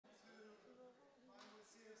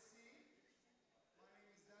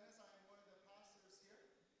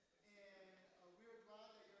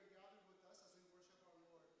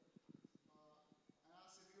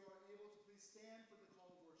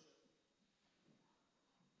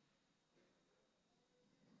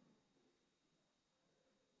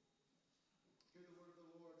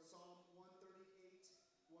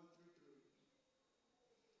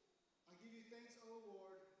thanks, O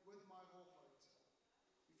Lord, with my whole heart.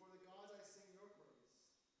 Before the gods I sing your praise.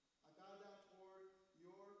 I bow down toward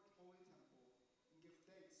your holy temple and give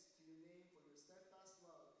thanks to your name for your steadfast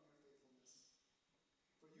love and your faithfulness.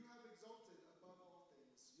 For you have exalted above all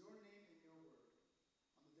things your name and your word.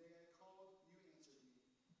 On the day I called, you answered me.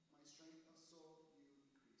 My strength of soul you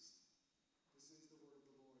increased. This is the word of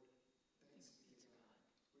the Lord. Thanks be to God.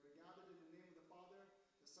 We are gathered in the name of the Father,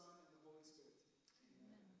 the Son, and the Holy Spirit.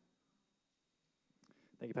 Amen.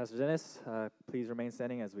 Thank you, Pastor Dennis. Please remain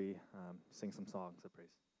standing as we sing some songs of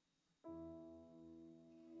praise.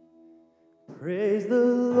 Praise the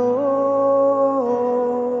Lord.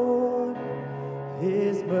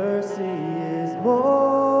 His mercy is more,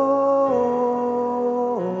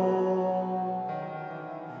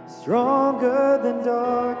 stronger than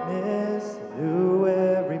darkness, new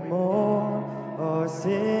every morn. Our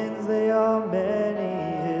sins, they are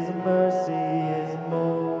many, His mercy is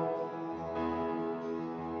more.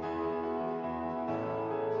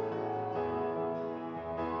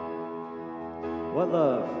 What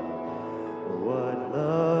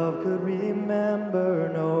love could remember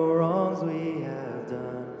no wrongs we have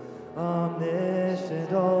done?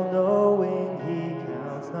 Omniscient, all-knowing, He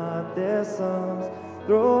counts not their sums,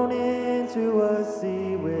 thrown into a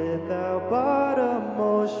sea without bottom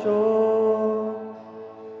or shore.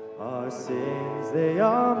 Our sins, they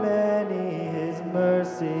are many, His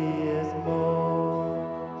mercy is more.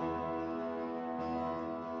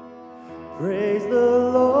 Praise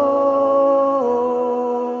the Lord,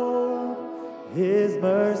 His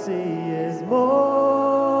mercy is more,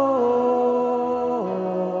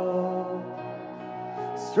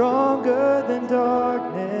 stronger than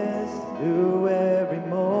darkness, new every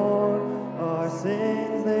morn. Our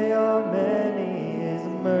sins, they are many, His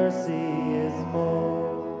mercy is more.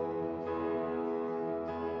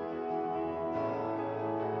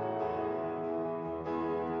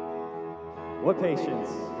 What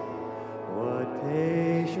patience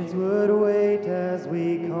would wait as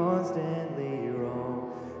we constantly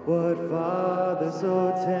wrong? What Father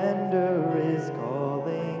so tender is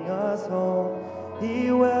calling us home?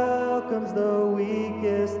 He welcomes the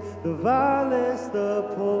weakest, the vilest, the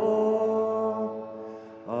poor.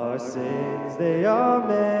 Our sins, they are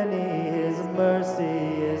many, His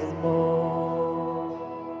mercy is more.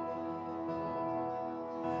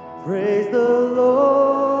 Praise the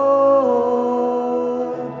Lord,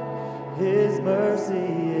 His mercy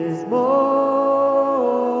is more,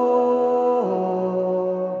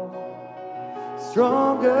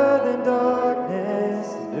 stronger than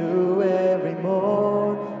darkness, new every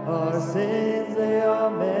morn. Our sins, they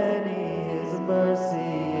are many, His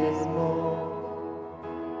mercy is more.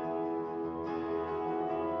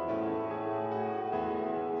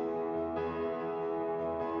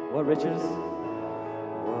 What riches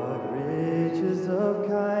of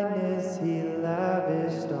kindness He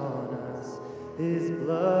lavished on us. His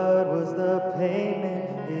blood was the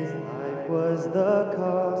payment, His life was the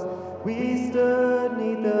cost. We stood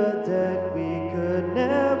 'neath a debt we could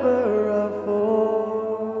never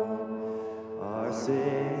afford. Our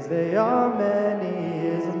sins, they are many,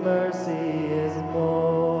 His mercy is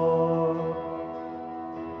more.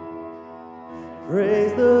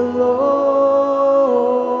 Praise the Lord,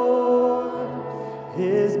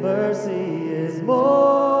 His mercy is more,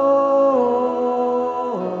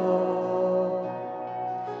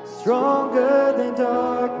 stronger than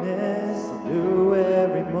darkness, new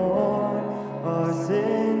every morn. Our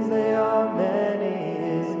sins, they are many,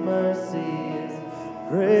 His mercy is.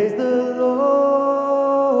 Praise the Lord,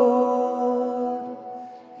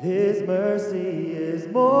 His mercy is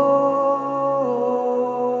more,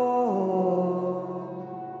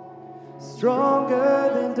 stronger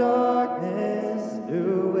than darkness,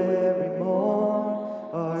 new every morn.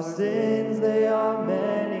 Our sins, they are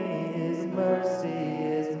many, His mercy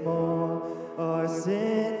is more. Our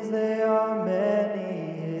sins, they are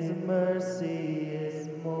many, His mercy is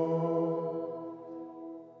more.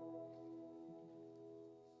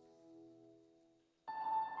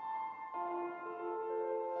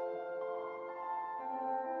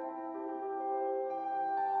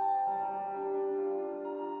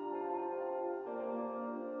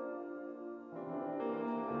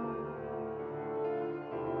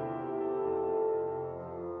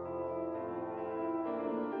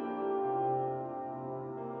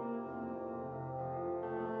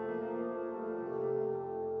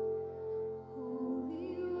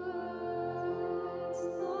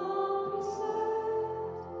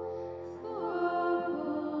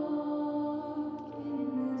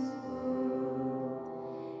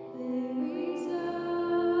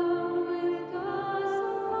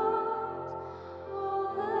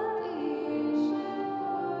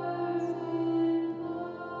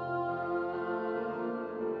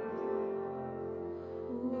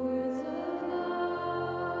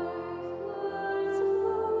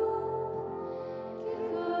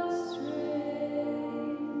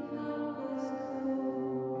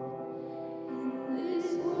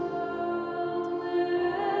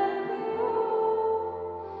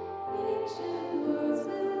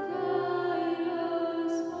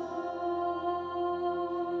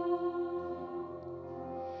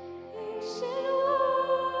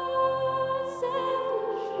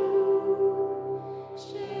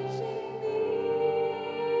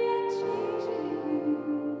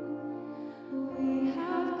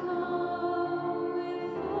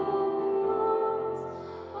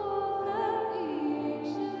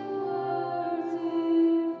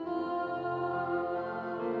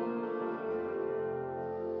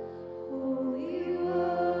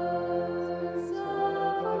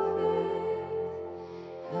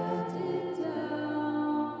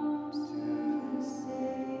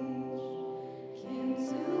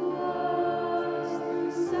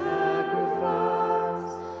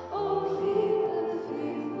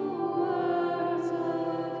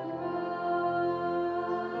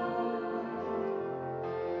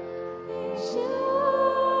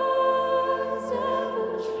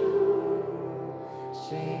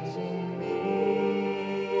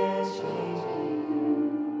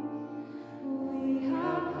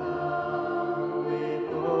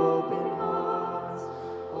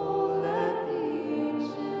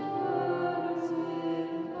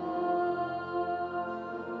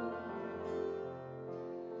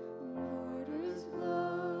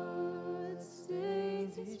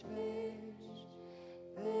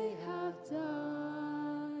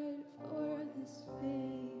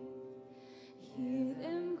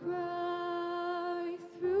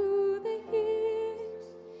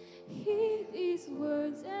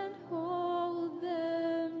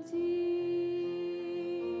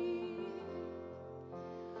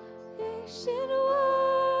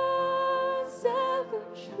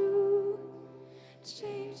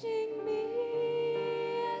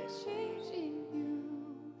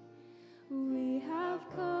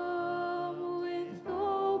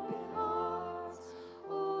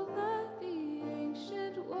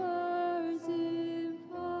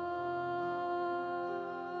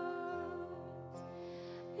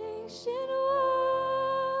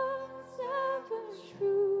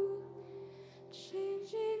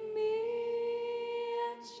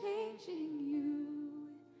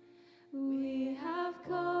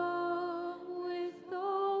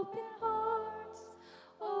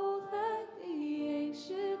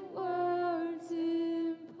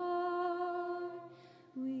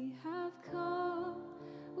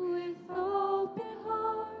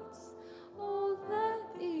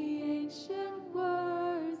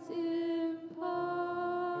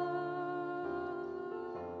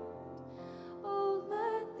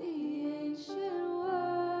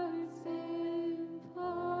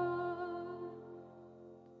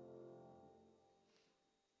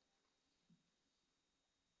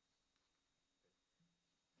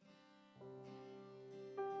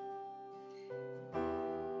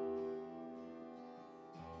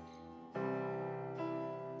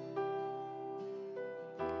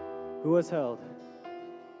 Who has held?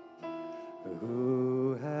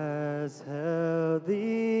 Who has held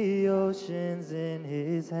the oceans in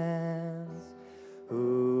his hands?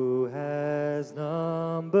 Who has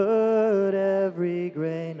numbered every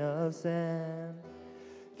grain of sand?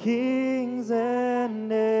 Kings and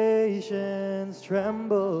nations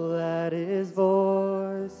tremble at his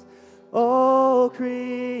voice. All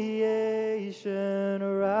creation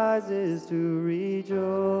rises to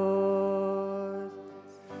rejoice.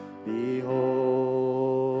 Behold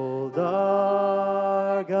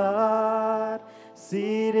our God,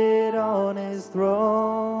 seated on his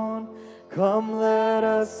throne. Come, let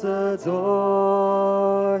us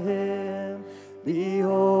adore him.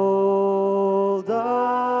 Behold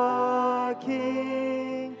our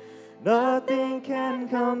King, nothing can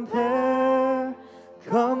compare.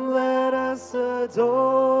 Come, let us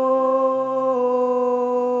adore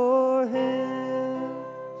him.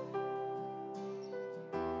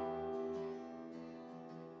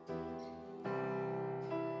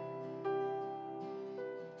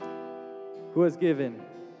 Who has given?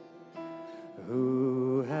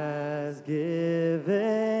 Who has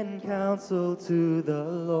given counsel to the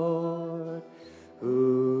Lord?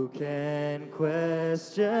 Who can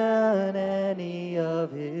question any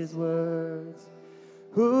of his words?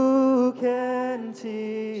 Who can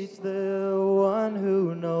teach the one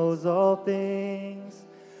who knows all things?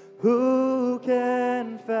 Who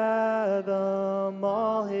can fathom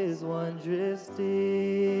all his wondrous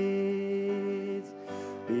deeds?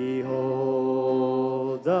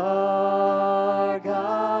 Behold our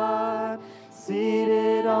God,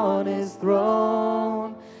 seated on his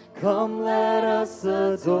throne. Come, let us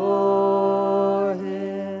adore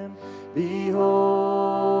him.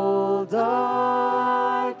 Behold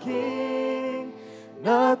our King,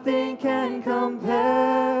 nothing can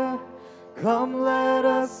compare. Come, let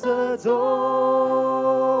us adore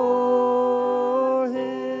him.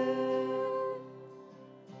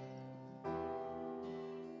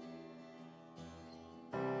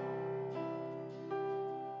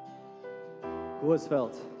 Who has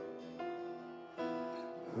felt?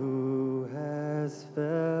 Who has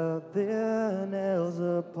felt the nails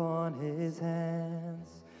upon his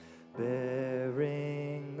hands,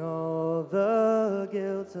 bearing all the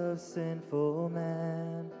guilt of sinful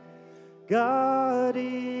man? God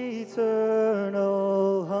eternal,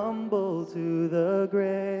 humble to the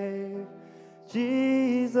grave,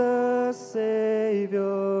 Jesus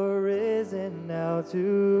Savior, risen now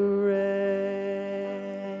to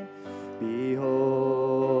reign.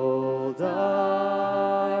 Behold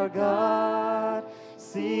our God,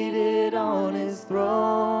 seated on his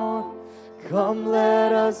throne. Come,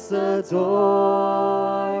 let us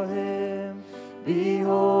adore him.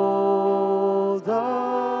 Behold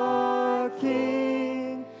our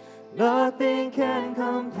King. Nothing can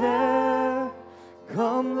compare.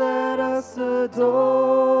 Come, let us adore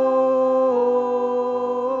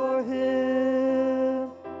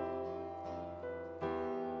him.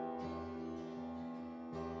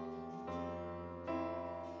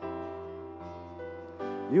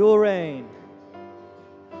 You will reign.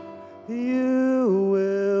 You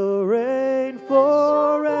will reign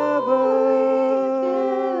forever.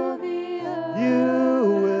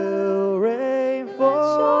 You will reign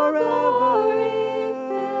forever.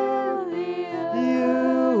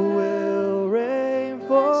 You will reign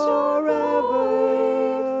forever.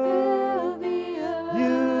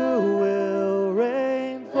 You will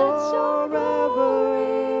reign forever.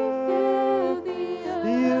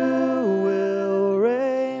 You will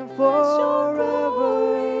reign forever.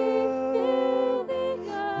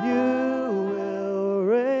 You will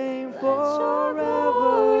reign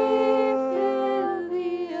forever.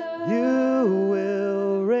 You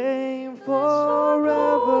will reign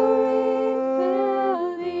forever.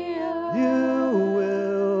 You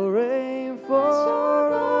will reign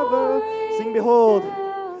forever. Sing, behold.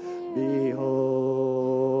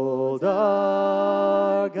 Behold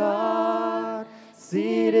our God,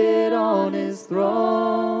 seated on his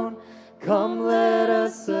throne. Come, let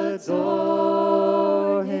us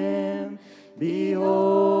adore him.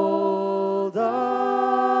 Behold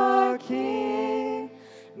our King.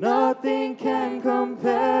 Nothing can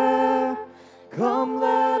compare. Come,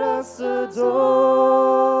 let us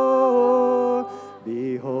adore.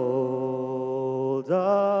 Behold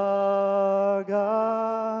our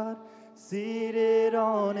God, seated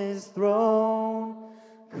on his throne.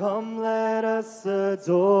 Come, let us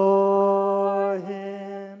adore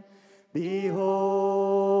him.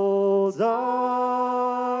 Behold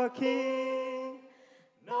our King.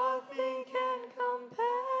 Nothing can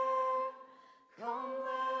compare. Come,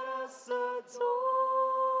 let us adore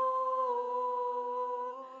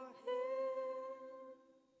him.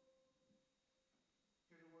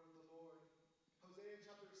 Hear the word of the Lord. Hosea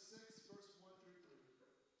chapter 6, verse 1 through 3.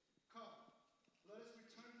 Come, let us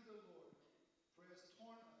return to the Lord, for he has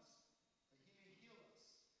torn us, that he may heal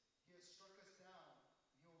us. He has struck us down,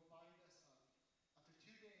 and he will bind us up. After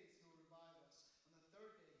 2 days he will revive us. On the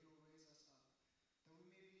third day he will raise us up,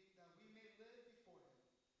 that we may live before him.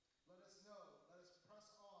 Let us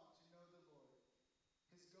press on to know the Lord.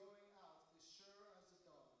 His going out is sure as the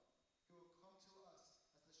dawn. He will come to us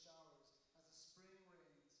as the showers, as the spring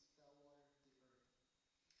rains that water the earth.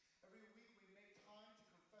 Every week we make time to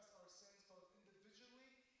confess our sins both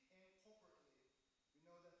individually and corporately. We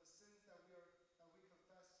know that the sins that we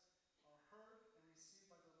confess are heard and received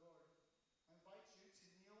by the Lord. I invite you to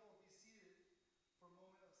kneel or be seated for a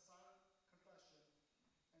moment of silent confession,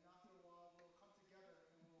 and after a while we'll come together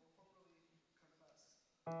and we'll corporately confess.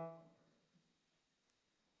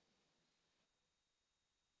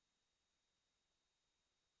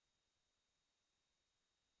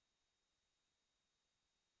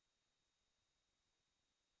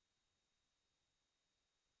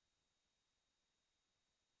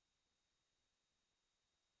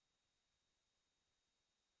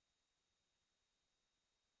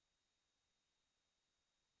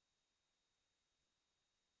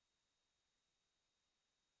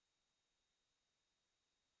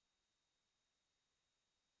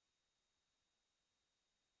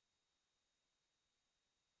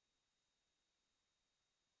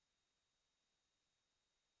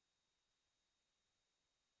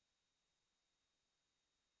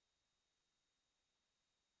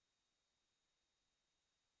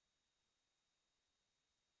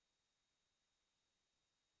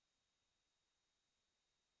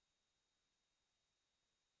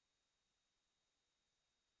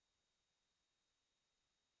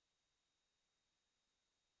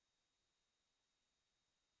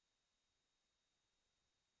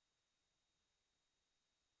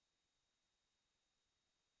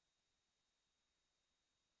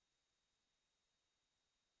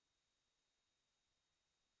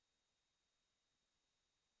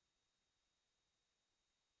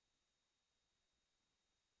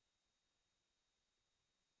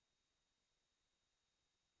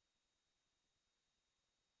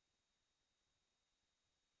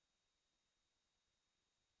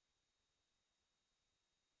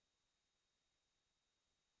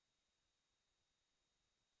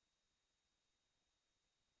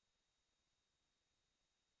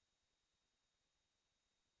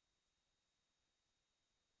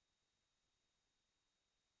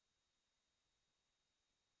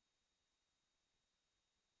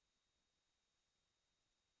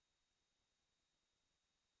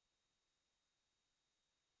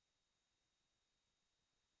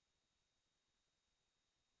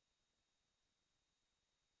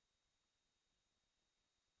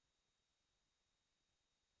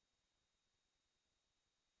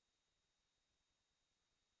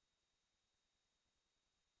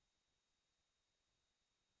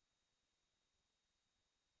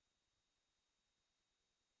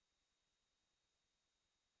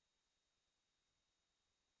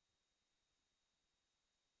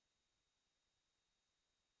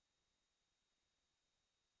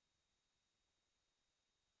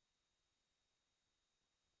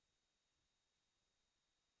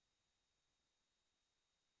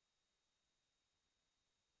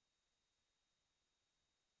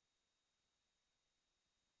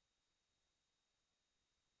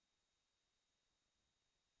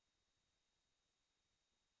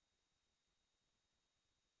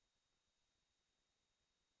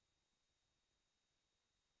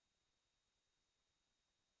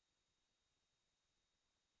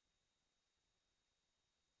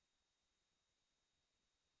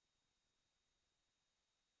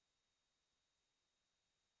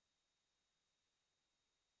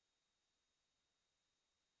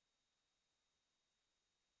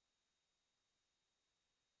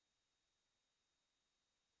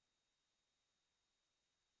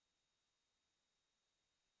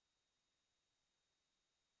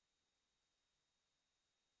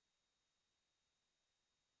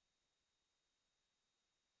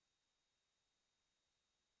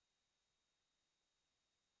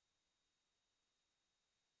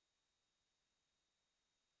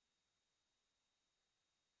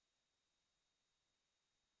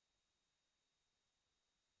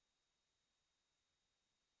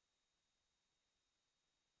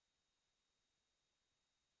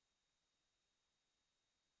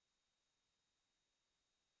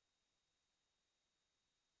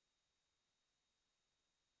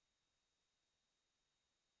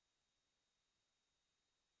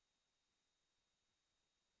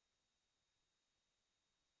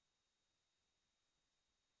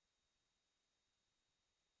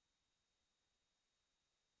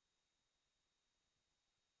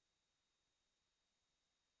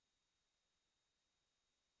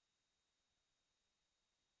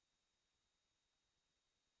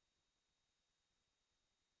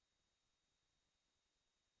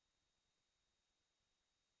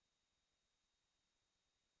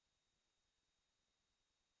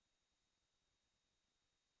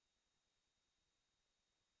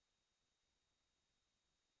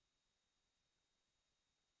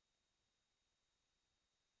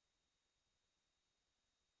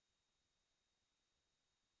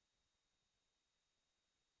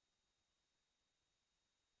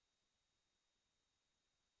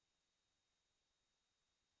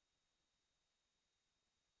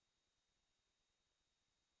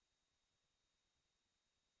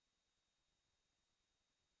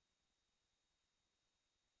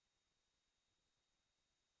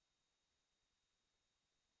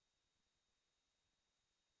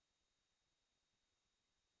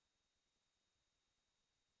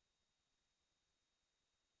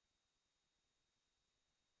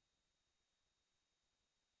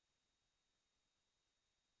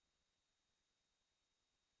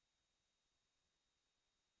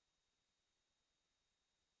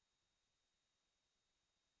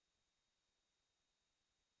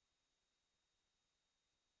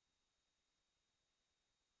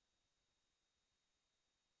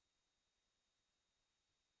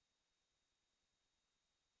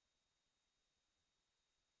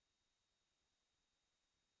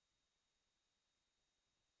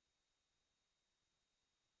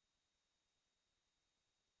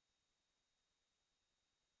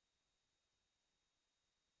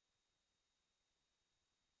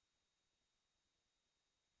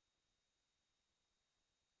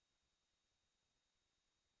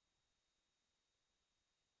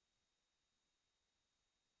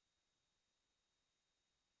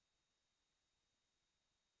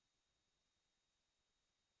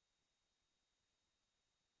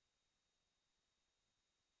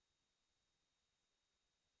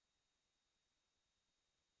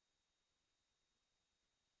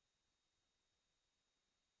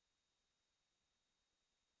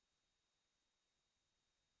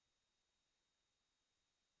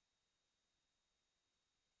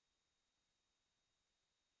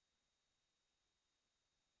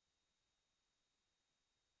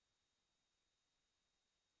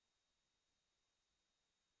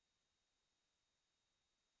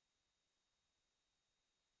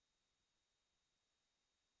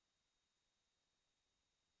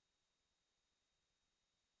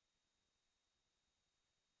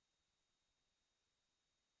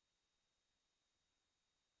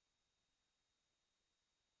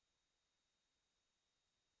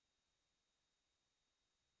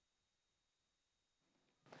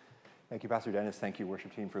 Thank you, Pastor Dennis. Thank you,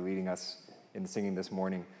 worship team, for leading us in singing this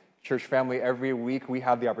morning. Church family, every week we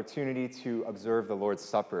have the opportunity to observe the Lord's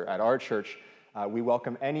Supper. At our church, we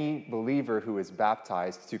welcome any believer who is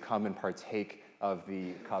baptized to come and partake of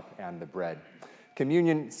the cup and the bread.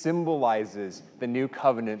 Communion symbolizes the new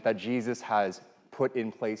covenant that Jesus has put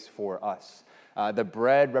in place for us. The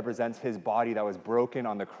bread represents his body that was broken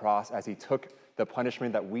on the cross as he took the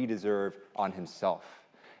punishment that we deserve on himself.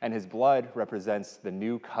 And his blood represents the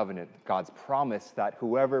new covenant, God's promise that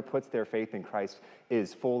whoever puts their faith in Christ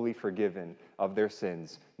is fully forgiven of their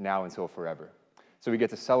sins now until forever. So we get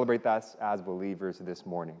to celebrate that as believers this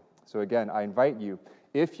morning. So again, I invite you,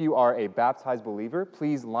 if you are a baptized believer,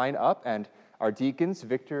 please line up, and our deacons,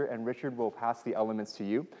 Victor and Richard, will pass the elements to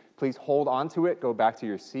you. Please hold on to it, go back to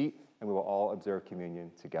your seat, and we will all observe communion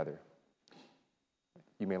together.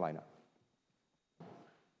 You may line up.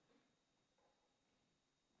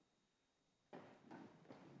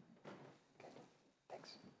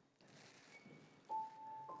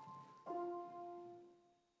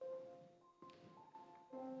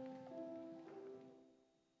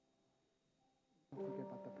 Don't forget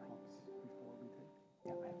about the prompts before we take.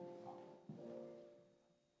 Yeah, man.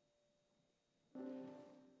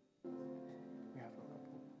 We have a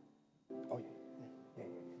report. Oh, yeah. Yeah.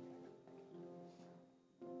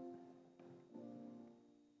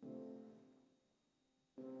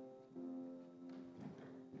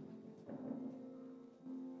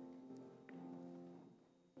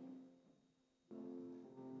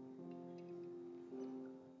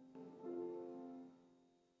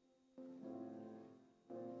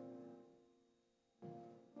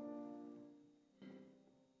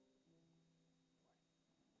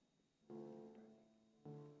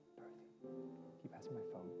 Keep passing my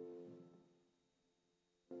phone.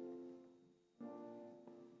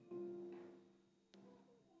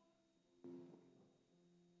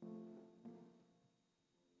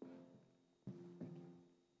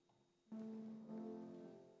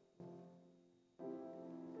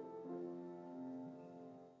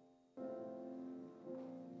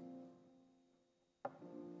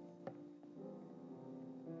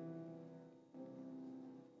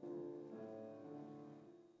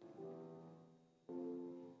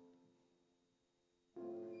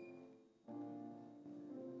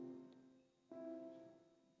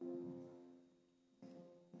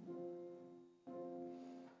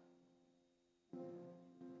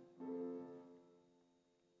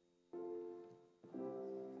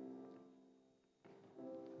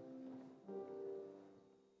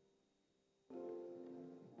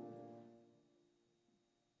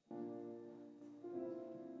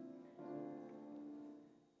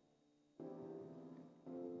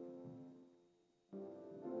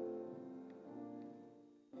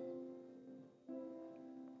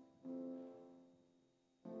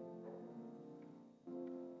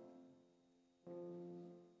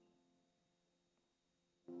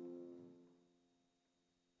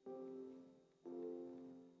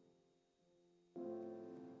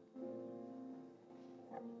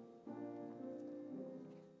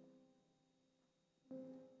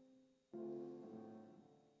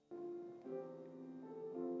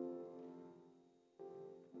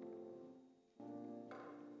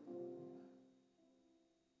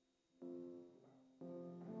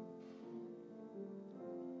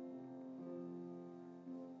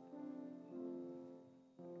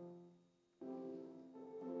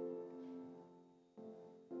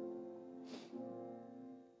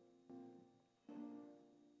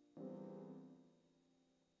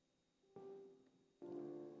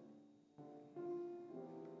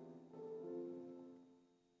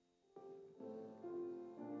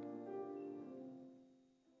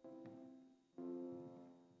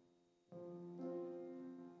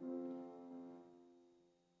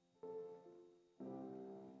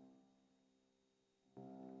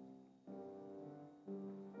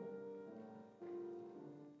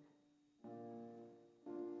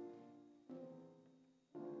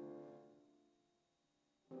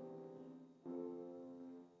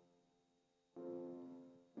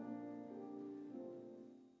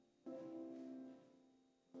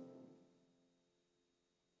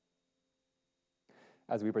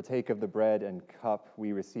 As we partake of the bread and cup,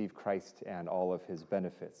 we receive Christ and all of his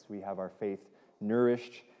benefits. We have our faith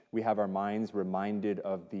nourished. We have our minds reminded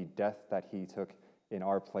of the death that he took in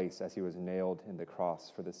our place as he was nailed in the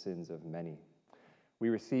cross for the sins of many. We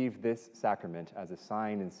receive this sacrament as a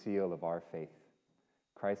sign and seal of our faith.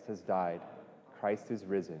 Christ has died. Christ is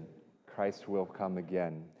risen. Christ will come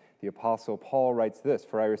again. The Apostle Paul writes this,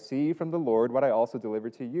 "For I received from the Lord what I also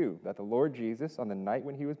delivered to you, that the Lord Jesus, on the night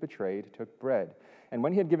when he was betrayed, took bread. And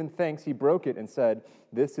when he had given thanks, he broke it and said,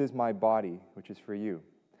 'This is my body, which is for you.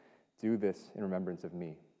 Do this in remembrance of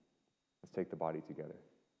me.'" Let's take the body together.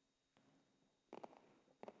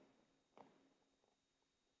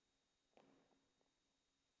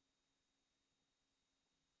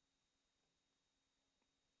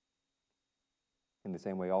 In the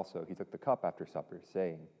same way also, he took the cup after supper,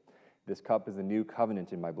 saying, "This cup is the new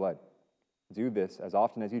covenant in my blood. Do this as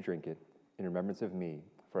often as you drink it in remembrance of me.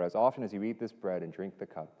 For as often as you eat this bread and drink the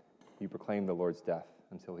cup, you proclaim the Lord's death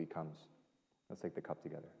until he comes." Let's take the cup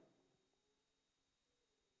together.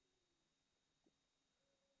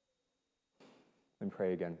 And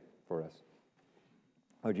pray again for us.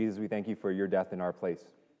 Oh, Jesus, we thank you for your death in our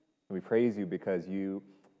place. And we praise you because you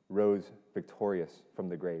rose victorious from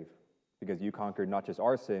the grave, because you conquered not just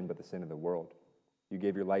our sin, but the sin of the world. You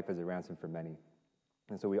gave your life as a ransom for many.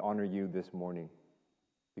 And so we honor you this morning,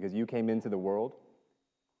 because you came into the world,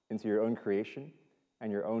 into your own creation,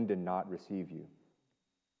 and your own did not receive you.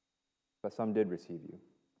 But some did receive you.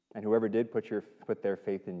 And whoever did put their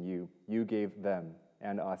faith in you, you gave them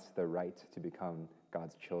and us the right to become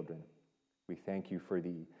God's children. We thank you for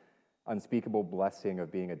the unspeakable blessing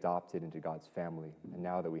of being adopted into God's family, and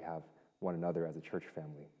now that we have one another as a church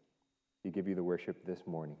family. We give you the worship this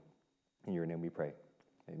morning. In your name we pray.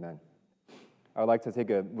 Amen. I would like to take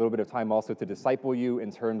a little bit of time also to disciple you in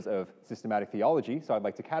terms of systematic theology, so I'd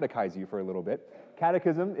like to catechize you for a little bit.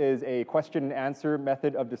 Catechism is a question and answer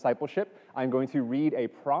method of discipleship. I'm going to read a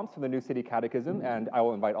prompt from the New City Catechism, and I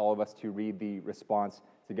will invite all of us to read the response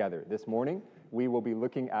together. This morning, we will be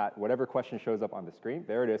looking at whatever question shows up on the screen.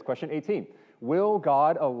 There it is, question 18. Will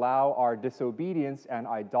God allow our disobedience and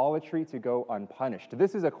idolatry to go unpunished?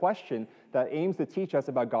 This is a question that aims to teach us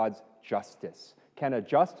about God's justice. Can a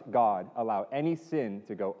just God allow any sin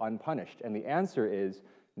to go unpunished? And the answer is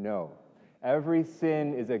no. Every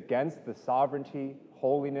sin is against the sovereignty,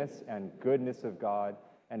 holiness, and goodness of God,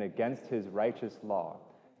 and against his righteous law.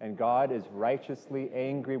 And God is righteously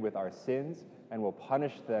angry with our sins and will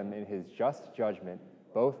punish them in his just judgment,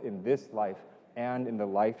 both in this life and in the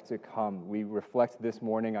life to come. We reflect this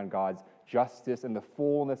morning on God's justice and the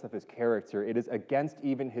fullness of his character. It is against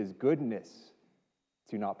even his goodness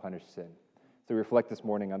to not punish sin. So we reflect this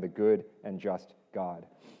morning on the good and just God.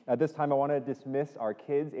 At this time, I want to dismiss our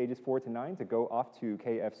kids, ages 4 to 9, to go off to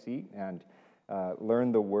KFC and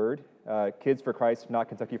learn the word. Kids for Christ, not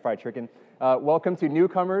Kentucky Fried Chicken. Welcome to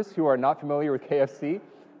newcomers who are not familiar with KFC.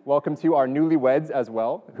 Welcome to our newlyweds as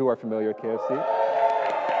well, who are familiar with KFC.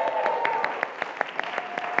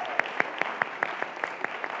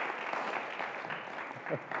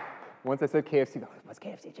 Once I said KFC, what's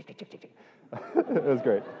KFC? It was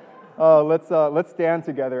great. Let's stand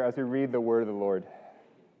together as we read the word of the Lord.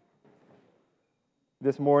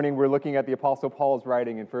 This morning, we're looking at the Apostle Paul's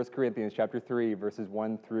writing in 1 Corinthians chapter 3, verses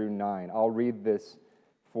 1 through 9. I'll read this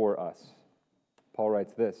for us. Paul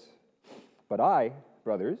writes this, "But I,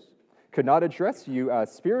 brothers, could not address you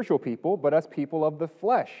as spiritual people, but as people of the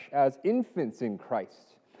flesh, as infants in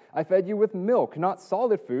Christ. I fed you with milk, not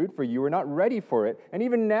solid food, for you were not ready for it, and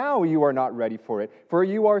even now you are not ready for it, for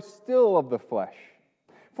you are still of the flesh.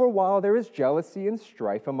 For while there is jealousy and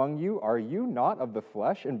strife among you, are you not of the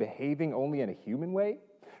flesh and behaving only in a human way?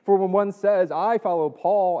 For when one says, 'I follow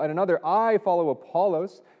Paul,' and another, 'I follow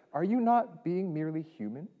Apollos,' are you not being merely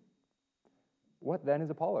human? What then is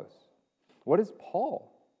Apollos? What is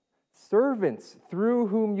Paul? Servants through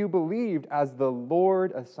whom you believed, as the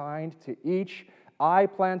Lord assigned to each. I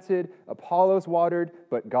planted, Apollos watered,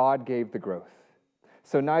 but God gave the growth.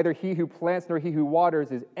 So neither he who plants nor he who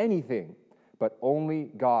waters is anything, but only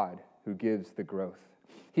God who gives the growth.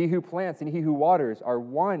 He who plants and he who waters are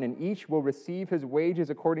one, and each will receive his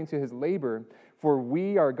wages according to his labor. For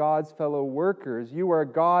we are God's fellow workers. You are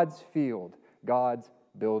God's field, God's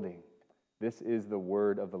building." This is the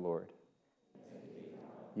word of the Lord.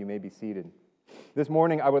 You may be seated. This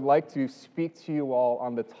morning, I would like to speak to you all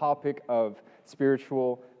on the topic of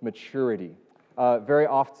spiritual maturity. Very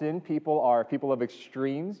often, people are people of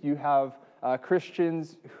extremes. You have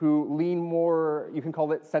Christians who lean more, you can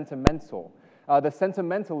call it sentimental. The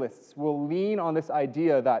sentimentalists will lean on this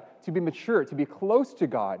idea that to be mature, to be close to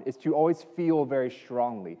God, is to always feel very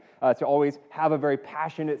strongly, to always have a very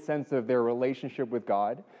passionate sense of their relationship with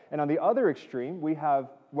God. And on the other extreme, we have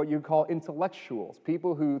what you call intellectuals,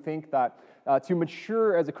 people who think that to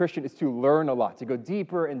mature as a Christian is to learn a lot, to go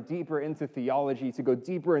deeper and deeper into theology, to go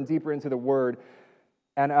deeper and deeper into the Word.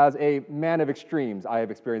 And as a man of extremes, I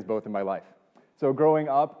have experienced both in my life. So growing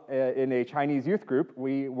up in a Chinese youth group,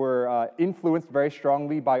 we were influenced very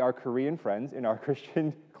strongly by our Korean friends in our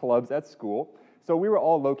Christian clubs at school. So we were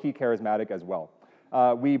all low-key charismatic as well.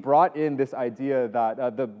 We brought in this idea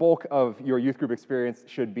that the bulk of your youth group experience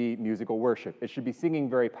should be musical worship. It should be singing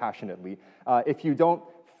very passionately. If you don't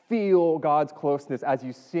feel God's closeness as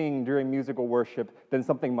you sing during musical worship, then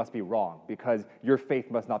something must be wrong because your faith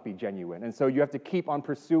must not be genuine. And so you have to keep on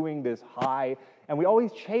pursuing this high, and we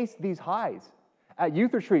always chase these highs. At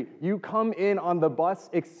youth retreat, you come in on the bus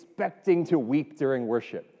expecting to weep during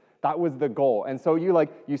worship. That was the goal. And so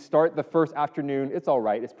you start the first afternoon, it's all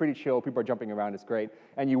right, it's pretty chill, people are jumping around, it's great.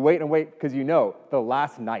 And you wait and wait because you know the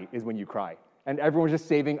last night is when you cry. And everyone's just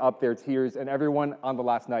saving up their tears, and everyone on the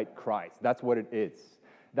last night cries. That's what it is.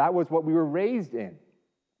 That was what we were raised in.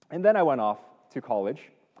 And then I went off to college,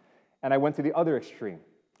 and I went to the other extreme.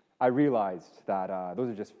 I realized that those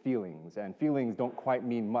are just feelings, and feelings don't quite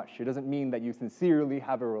mean much. It doesn't mean that you sincerely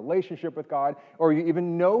have a relationship with God or you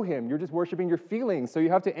even know Him. You're just worshiping your feelings. So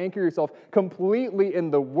you have to anchor yourself completely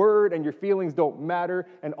in the Word, and your feelings don't matter.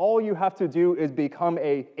 And all you have to do is become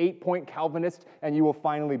a 8-point Calvinist, and you will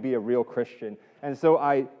finally be a real Christian. And so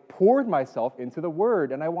I poured myself into the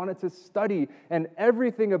Word, and I wanted to study, and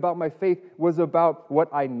everything about my faith was about what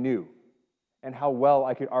I knew and how well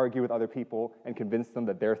I could argue with other people and convince them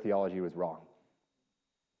that their theology was wrong.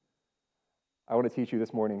 I want to teach you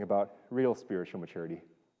this morning about real spiritual maturity,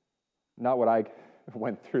 not what I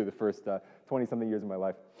went through the first 20-something years of my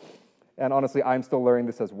life. And honestly, I'm still learning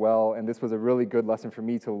this as well, and this was a really good lesson for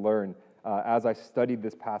me to learn as I studied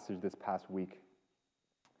this passage this past week.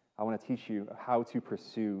 I want to teach you how to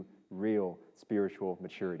pursue real spiritual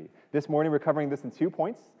maturity. This morning, we're covering this in 2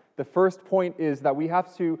 points. The first point is that we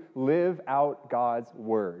have to live out God's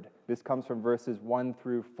word. This comes from verses 1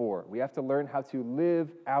 through 4. We have to learn how to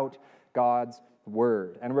live out God's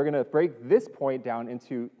word. And we're going to break this point down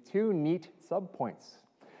into 2 neat subpoints.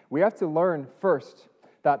 We have to learn first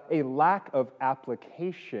that a lack of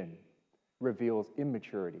application reveals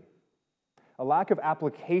immaturity. A lack of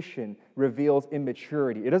application reveals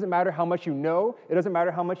immaturity. It doesn't matter how much you know. It doesn't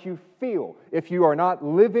matter how much you feel. If you are not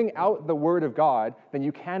living out the Word of God, then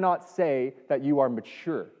you cannot say that you are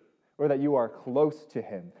mature or that you are close to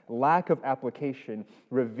Him. Lack of application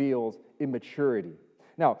reveals immaturity.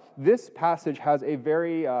 Now, this passage has a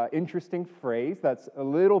very interesting phrase that's a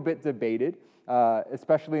little bit debated,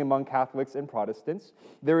 especially among Catholics and Protestants.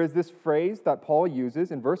 There is this phrase that Paul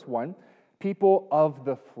uses in verse 1, people of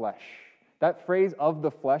the flesh. That phrase of the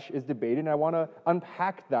flesh is debated, and I want to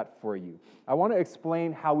unpack that for you. I want to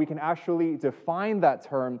explain how we can actually define that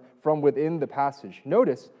term from within the passage.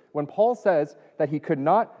 Notice, when Paul says that he could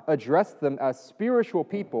not address them as spiritual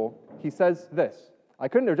people, he says this, I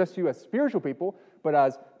couldn't address you as spiritual people, but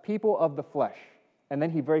as people of the flesh. And then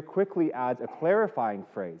he very quickly adds a clarifying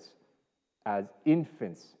phrase, as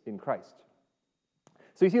infants in Christ.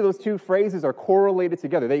 So you see those 2 phrases are correlated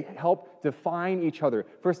together. They help define each other.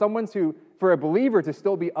 For a believer to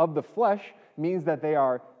still be of the flesh means that they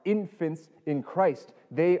are infants in Christ.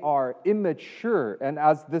 They are immature. And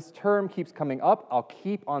as this term keeps coming up, I'll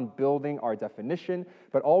keep on building our definition.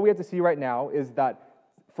 But all we have to see right now is that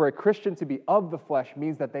for a Christian to be of the flesh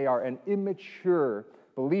means that they are an immature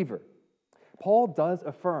believer. Paul does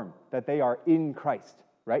affirm that they are in Christ.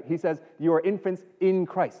 Right? He says, you are infants in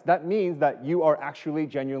Christ. That means that you are actually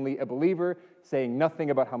genuinely a believer, saying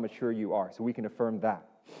nothing about how mature you are. So we can affirm that.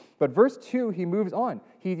 But verse 2, he moves on.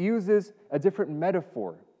 He uses a different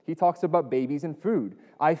metaphor. He talks about babies and food.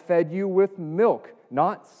 I fed you with milk,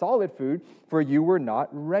 not solid food, for you were not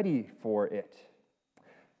ready for it.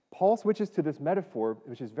 Paul switches to this metaphor,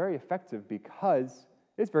 which is very effective because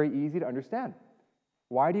it's very easy to understand.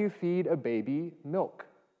 Why do you feed a baby milk?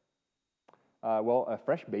 Well, a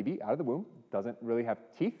fresh baby out of the womb doesn't really have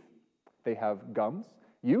teeth. They have gums.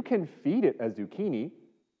 You can feed it a zucchini,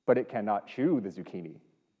 but it cannot chew the zucchini,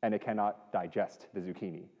 and it cannot digest the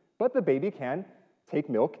zucchini. But the baby can take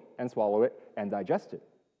milk and swallow it and digest it.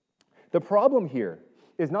 The problem here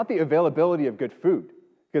is not the availability of good food,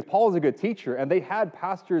 because Paul is a good teacher, and they had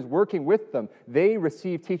pastors working with them. They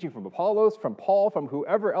received teaching from Apollos, from Paul, from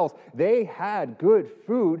whoever else. They had good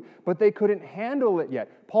food, but they couldn't handle it yet.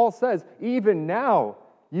 Paul says, even now,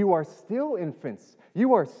 you are still infants.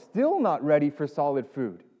 You are still not ready for solid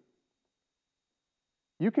food.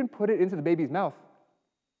 You can put it into the baby's mouth,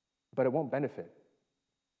 but it won't benefit.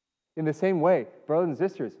 In the same way, brothers and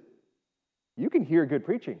sisters, you can hear good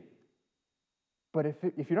preaching, but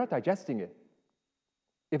if you're not digesting it,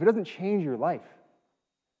 if it doesn't change your life,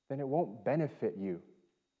 then it won't benefit you.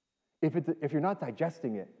 If you're not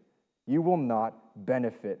digesting it, you will not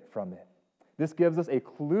benefit from it. This gives us a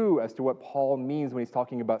clue as to what Paul means when he's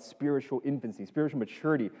talking about spiritual infancy, spiritual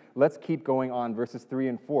maturity. Let's keep going on, verses 3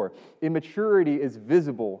 and 4. Immaturity is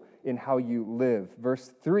visible in how you live.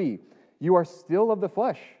 Verse 3, you are still of the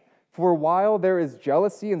flesh. For while there is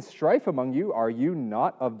jealousy and strife among you, are you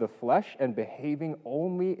not of the flesh and behaving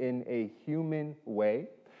only in a human way?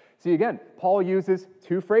 See, again, Paul uses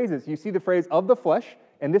two phrases. You see the phrase of the flesh,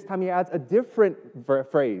 and this time he adds a different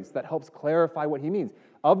phrase that helps clarify what he means.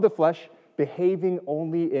 Of the flesh, behaving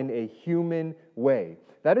only in a human way.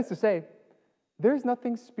 That is to say, there's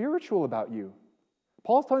nothing spiritual about you.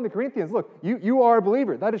 Paul's telling the Corinthians, look, you are a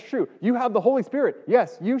believer. That is true. You have the Holy Spirit.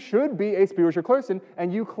 Yes, you should be a spiritual person,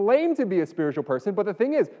 and you claim to be a spiritual person, but the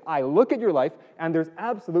thing is, I look at your life, and there's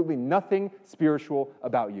absolutely nothing spiritual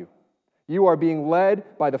about you. You are being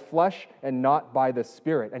led by the flesh and not by the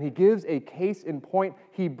Spirit. And he gives a case in point.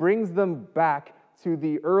 He brings them back to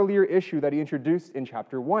the earlier issue that he introduced in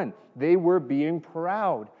chapter 1. They were being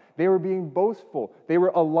proud. They were being boastful. They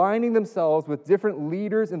were aligning themselves with different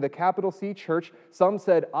leaders in the capital C church. Some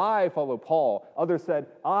said, I follow Paul. Others said,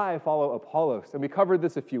 I follow Apollos. And we covered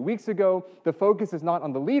this a few weeks ago. The focus is not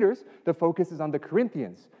on the leaders. The focus is on the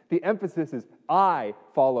Corinthians. The emphasis is, I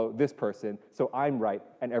follow this person, so I'm right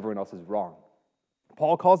and everyone else is wrong.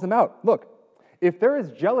 Paul calls them out. Look, if there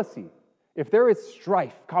is jealousy, if there is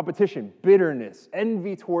strife, competition, bitterness,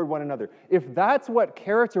 envy toward one another, if that's what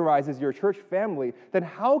characterizes your church family, then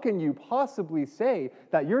how can you possibly say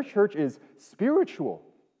that your church is spiritual?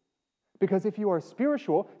 Because if you are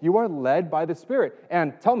spiritual, you are led by the Spirit.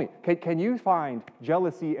 And tell me, can you find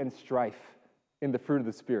jealousy and strife in the fruit of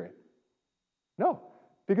the Spirit? No.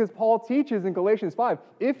 Because Paul teaches in Galatians 5,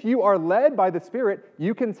 if you are led by the Spirit,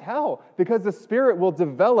 you can tell, because the Spirit will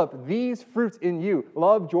develop these fruits in you: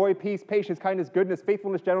 love, joy, peace, patience, kindness, goodness,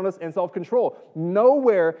 faithfulness, gentleness, and self-control.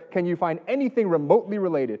 Nowhere can you find anything remotely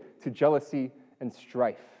related to jealousy and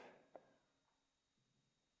strife.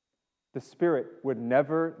 The Spirit would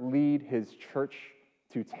never lead his church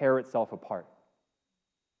to tear itself apart.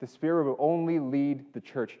 The Spirit will only lead the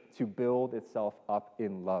church to build itself up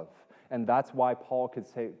in love. And that's why Paul could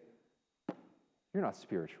say, you're not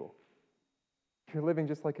spiritual. You're living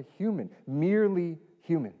just like a human, merely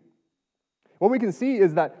human. What we can see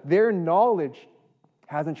is that their knowledge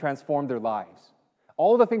hasn't transformed their lives.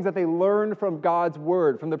 All the things that they learned from God's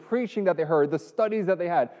word, from the preaching that they heard, the studies that they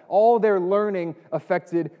had, all their learning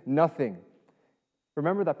affected nothing.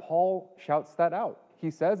 Remember that Paul shouts that out.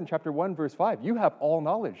 He says in chapter 1, verse 5, you have all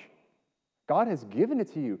knowledge. God has given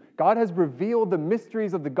it to you. God has revealed the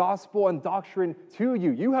mysteries of the gospel and doctrine to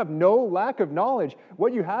you. You have no lack of knowledge.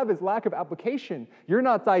 What you have is lack of application. You're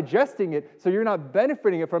not digesting it, so you're not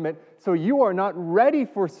benefiting from it, so you are not ready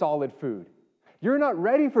for solid food. You're not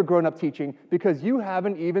ready for grown-up teaching because you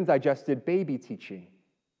haven't even digested baby teaching.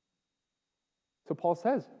 So Paul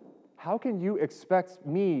says, how can you expect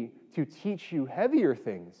me to teach you heavier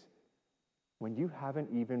things when you haven't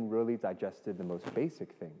even really digested the most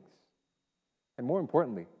basic things? And more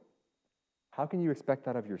importantly, how can you expect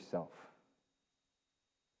that of yourself?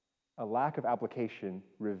 A lack of application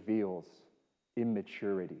reveals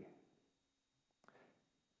immaturity.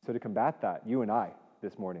 So to combat that, you and I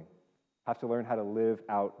this morning have to learn how to live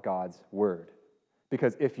out God's word.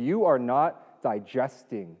 Because if you are not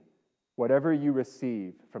digesting whatever you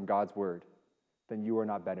receive from God's word, then you are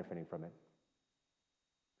not benefiting from it.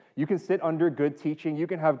 You can sit under good teaching, you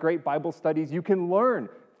can have great Bible studies, you can learn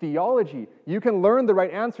theology, you can learn the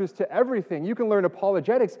right answers to everything, you can learn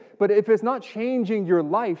apologetics, but if it's not changing your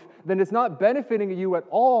life, then it's not benefiting you at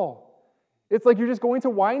all. It's like you're just going to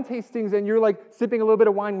wine tastings and you're like sipping a little bit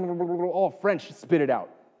of wine, oh, French, spit it out,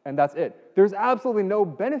 and that's it. There's absolutely no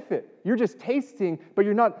benefit. You're just tasting, but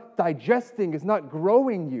you're not digesting, it's not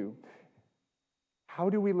growing you. How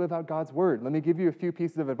do we live out God's word? Let me give you a few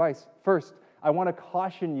pieces of advice. First, I want to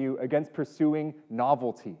caution you against pursuing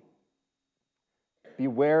novelty.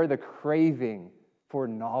 Beware the craving for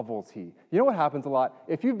novelty. You know what happens a lot?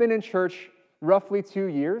 If you've been in church roughly 2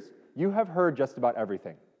 years, you have heard just about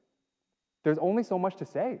everything. There's only so much to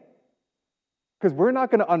say. Because we're not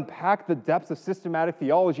going to unpack the depths of systematic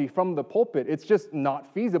theology from the pulpit. It's just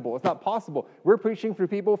not feasible. It's not possible. We're preaching for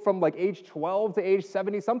people from like age 12 to age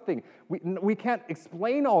 70-something. We can't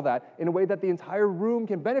explain all that in a way that the entire room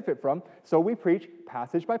can benefit from. So we preach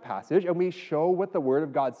passage by passage, and we show what the Word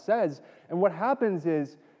of God says. And what happens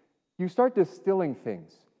is you start distilling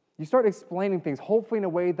things. You start explaining things, hopefully in a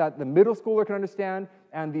way that the middle schooler can understand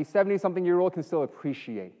and the 70-something-year-old can still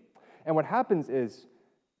appreciate. And what happens is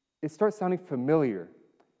it starts sounding familiar,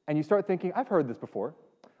 and you start thinking, I've heard this before.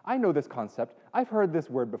 I know this concept. I've heard this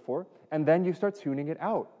word before. And then you start tuning it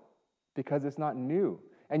out because it's not new.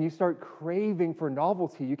 and you start craving for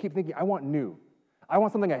novelty. You keep thinking, I want new. I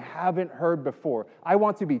want something I haven't heard before. I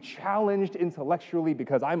want to be challenged intellectually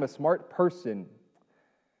because I'm a smart person.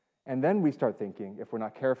 And then we start thinking, if we're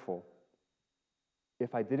not careful,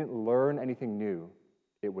 if I didn't learn anything new,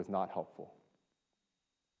 it was not helpful.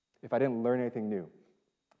 If I didn't learn anything new,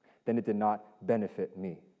 then it did not benefit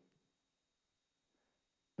me.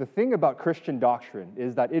 The thing about Christian doctrine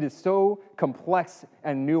is that it is so complex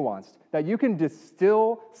and nuanced that you can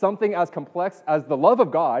distill something as complex as the love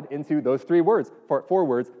of God into those four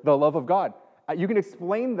words, the love of God. You can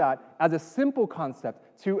explain that as a simple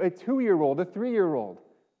concept to a 2-year-old, a 3-year-old.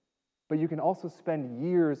 But you can also spend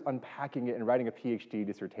years unpacking it and writing a PhD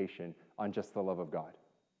dissertation on just the love of God.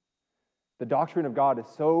 The doctrine of God is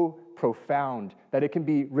so profound that it can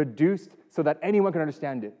be reduced so that anyone can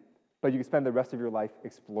understand it, but you can spend the rest of your life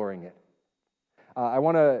exploring it. I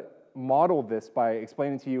want to model this by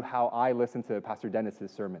explaining to you how I listen to Pastor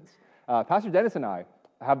Dennis's sermons. Pastor Dennis and I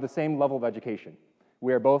have the same level of education.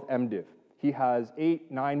 We are both MDiv. He has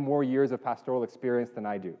 8-9 more years of pastoral experience than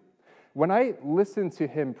I do. When I listen to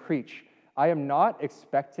him preach, I am not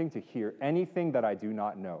expecting to hear anything that I do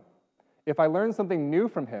not know. If I learn something new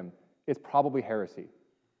from him, it's probably heresy.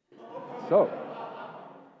 So,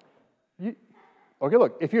 okay,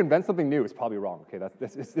 look, if you invent something new, it's probably wrong. Okay,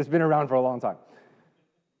 it's been around for a long time.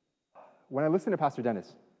 When I listen to Pastor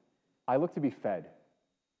Dennis, I look to be fed.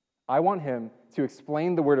 I want him to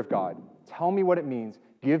explain the Word of God, tell me what it means,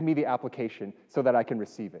 give me the application so that I can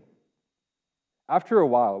receive it. After a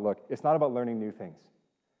while, look, it's not about learning new things.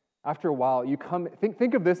 After a while,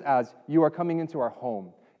 think of this as you are coming into our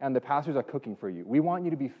home and the pastors are cooking for you. We want you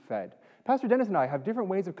to be fed. Pastor Dennis and I have different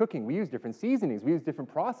ways of cooking. We use different seasonings. We use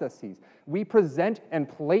different processes. We present and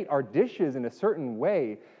plate our dishes in a certain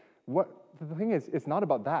way. The thing is, it's not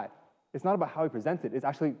about that. It's not about how we present it. It's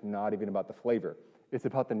actually not even about the flavor. It's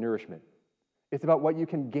about the nourishment. It's about what you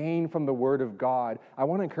can gain from the Word of God. I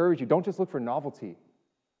want to encourage you, don't just look for novelty.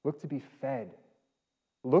 Look to be fed.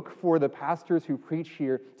 Look for the pastors who preach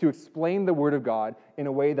here to explain the Word of God in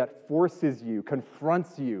a way that forces you,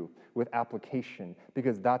 confronts you with application,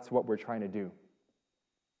 because that's what we're trying to do.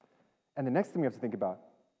 And the next thing we have to think about,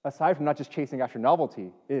 aside from not just chasing after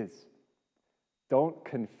novelty, is don't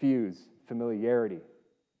confuse familiarity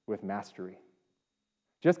with mastery.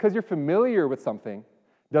 Just because you're familiar with something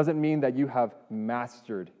doesn't mean that you have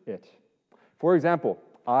mastered it. For example,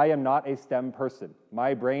 I am not a STEM person.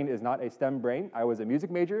 My brain is not a STEM brain. I was a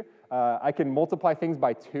music major. I can multiply things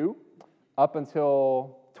by 2 up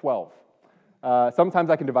until 12.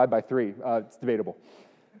 Sometimes I can divide by 3. It's debatable.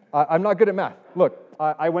 I'm not good at math. Look,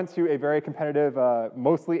 I went to a very competitive,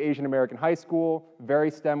 mostly Asian American high school,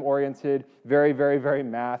 very STEM-oriented, very, very, very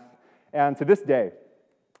math. And to this day,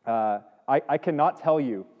 I cannot tell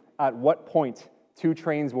you at what point 2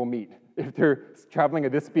 trains will meet if they're traveling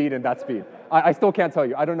at this speed and that speed. I still can't tell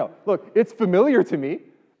you. I don't know. Look, it's familiar to me.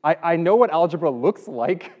 I know what algebra looks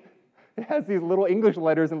like. It has these little English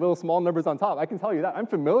letters and little small numbers on top. I can tell you that. I'm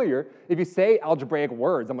familiar. If you say algebraic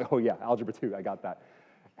words, I'm like, oh yeah, algebra 2, I got that.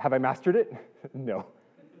 Have I mastered it? No.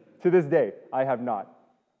 To this day, I have not.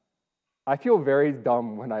 I feel very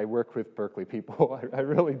dumb when I work with Berkeley people. I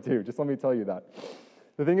really do. Just let me tell you that.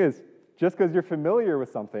 The thing is, just because you're familiar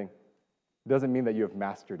with something doesn't mean that you have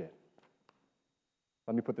mastered it.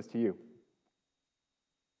 Let me put this to you.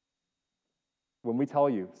 When we tell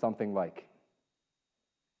you something like,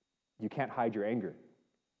 you can't hide your anger,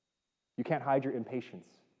 you can't hide your impatience,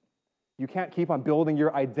 you can't keep on building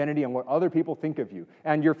your identity on what other people think of you,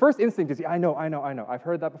 and your first instinct is, I know, I've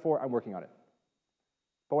heard that before, I'm working on it.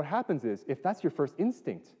 But what happens is, if that's your first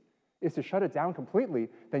instinct, is to shut it down completely,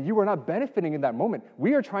 then you are not benefiting in that moment.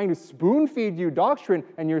 We are trying to spoon-feed you doctrine,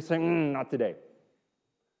 and you're saying, not today.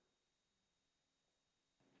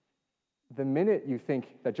 The minute you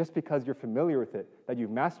think that just because you're familiar with it, that you've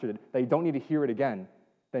mastered it, that you don't need to hear it again,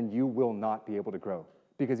 then you will not be able to grow,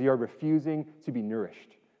 because you are refusing to be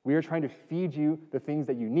nourished. We are trying to feed you the things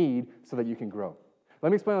that you need so that you can grow.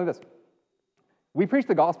 Let me explain like this. We preach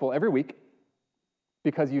the gospel every week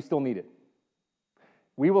because you still need it.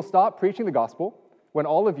 We will stop preaching the gospel when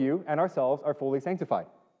all of you and ourselves are fully sanctified.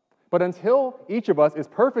 But until each of us is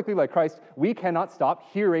perfectly like Christ, we cannot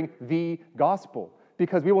stop hearing the gospel,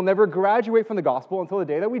 because we will never graduate from the gospel until the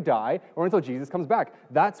day that we die or until Jesus comes back.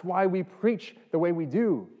 That's why we preach the way we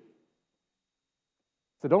do.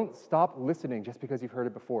 So don't stop listening just because you've heard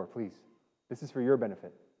it before, please. This is for your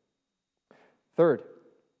benefit. Third,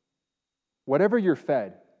 whatever you're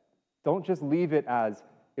fed, don't just leave it as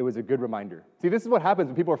it was a good reminder. See, this is what happens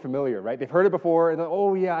when people are familiar, right? They've heard it before, and they're,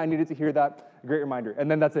 oh yeah, I needed to hear that. Great reminder. And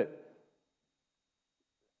then that's it.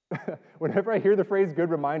 Whenever I hear the phrase good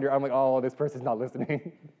reminder, I'm like, oh, this person's not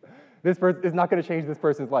listening. This person is not going to change this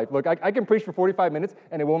person's life. Look, I can preach for 45 minutes,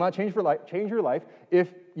 and it will not change your life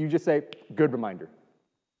if you just say, good reminder.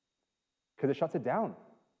 Because it shuts it down.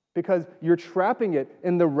 Because you're trapping it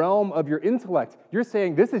in the realm of your intellect. You're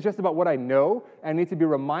saying, this is just about what I know, and I need to be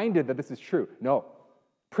reminded that this is true. No.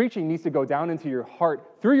 Preaching needs to go down into your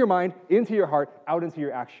heart, through your mind, into your heart, out into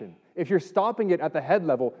your action. If you're stopping it at the head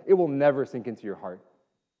level, it will never sink into your heart.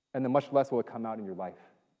 And then much less will it come out in your life.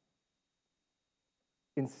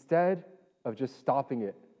 Instead of just stopping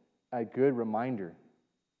it at good reminder,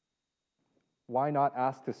 why not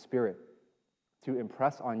ask the Spirit to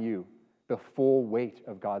impress on you the full weight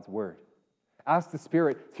of God's Word? Ask the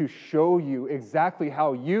Spirit to show you exactly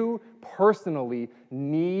how you personally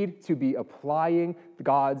need to be applying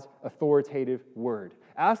God's authoritative Word.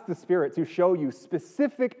 Ask the Spirit to show you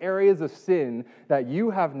specific areas of sin that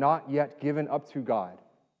you have not yet given up to God.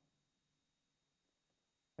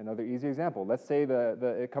 Another easy example. Let's say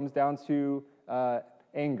it comes down to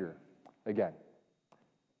anger again.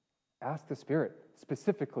 Ask the Spirit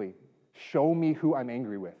specifically, show me who I'm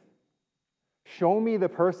angry with. Show me the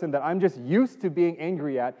person that I'm just used to being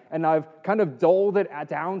angry at, and I've kind of dulled it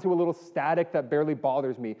down to a little static that barely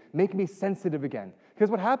bothers me. Make me sensitive again. Because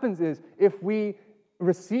what happens is, if we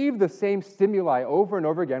receive the same stimuli over and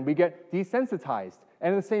over again, we get desensitized.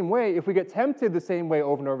 And in the same way, if we get tempted the same way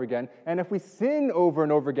over and over again, and if we sin over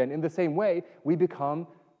and over again in the same way, we become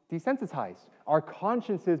desensitized. Our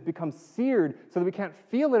consciences become seared so that we can't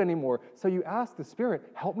feel it anymore. So you ask the Spirit,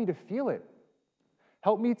 help me to feel it.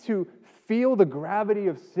 Help me to feel the gravity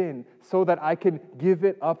of sin so that I can give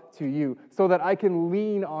it up to you, so that I can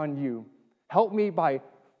lean on you. Help me by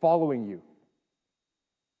following you.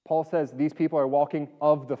 Paul says these people are walking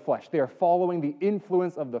of the flesh. They are following the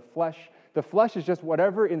influence of the flesh. The flesh is just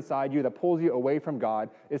whatever inside you that pulls you away from God.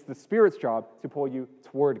 It's the Spirit's job to pull you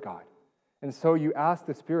toward God. And so you ask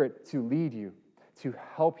the Spirit to lead you, to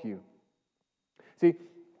help you. See,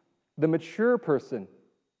 the mature person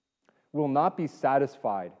will not be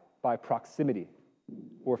satisfied by proximity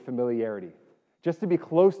or familiarity. Just to be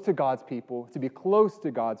close to God's people, to be close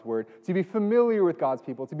to God's Word, to be familiar with God's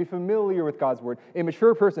people, to be familiar with God's Word. A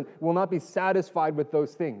mature person will not be satisfied with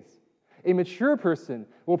those things. A mature person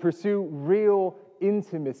will pursue real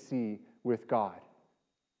intimacy with God.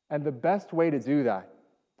 And the best way to do that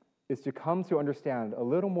is to come to understand a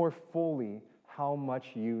little more fully how much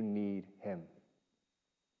you need Him.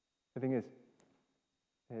 The thing is,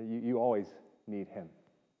 you always need Him.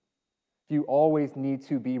 You always need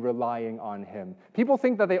to be relying on Him. People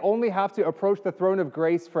think that they only have to approach the throne of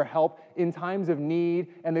grace for help in times of need,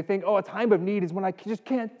 and they think, oh, a time of need is when I just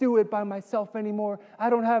can't do it by myself anymore. I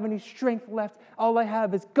don't have any strength left. All I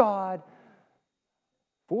have is God.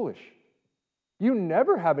 Foolish. You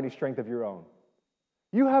never have any strength of your own.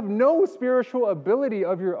 You have no spiritual ability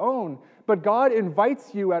of your own, but God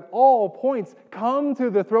invites you at all points, come to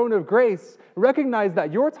the throne of grace. Recognize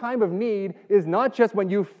that your time of need is not just when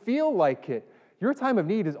you feel like it. Your time of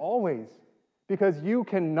need is always, because you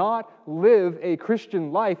cannot live a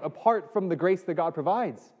Christian life apart from the grace that God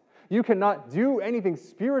provides. You cannot do anything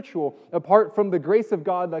spiritual apart from the grace of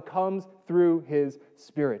God that comes through His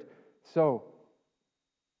Spirit. So,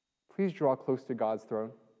 please draw close to God's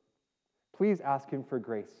throne. Please ask Him for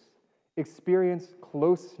grace. Experience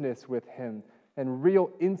closeness with Him and real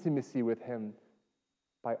intimacy with Him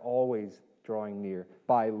by always drawing near,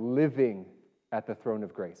 by living at the throne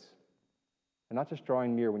of grace. And not just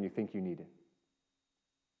drawing near when you think you need it.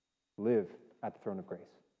 Live at the throne of grace.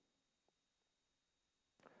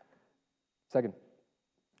 Second,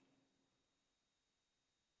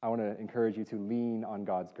 I want to encourage you to lean on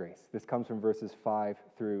God's grace. This comes from verses 5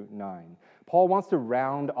 through 9. Paul wants to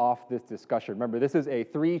round off this discussion. Remember, this is a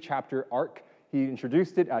 3-chapter arc. He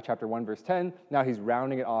introduced it at chapter 1, verse 10. Now he's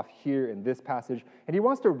rounding it off here in this passage. And he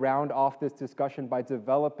wants to round off this discussion by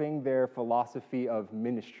developing their philosophy of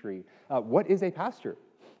ministry. What is a pastor?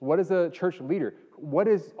 What is a church leader? What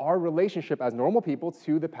is our relationship as normal people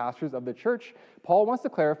to the pastors of the church? Paul wants to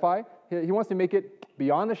clarify. He wants to make it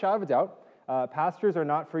beyond the shadow of a doubt. Pastors are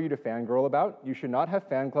not for you to fangirl about. You should not have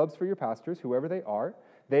fan clubs for your pastors, whoever they are.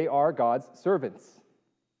 They are God's servants.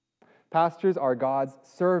 Pastors are God's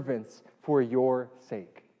servants for your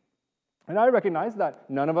sake. And I recognize that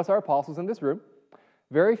none of us are apostles in this room.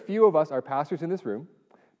 Very few of us are pastors in this room.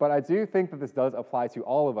 But I do think that this does apply to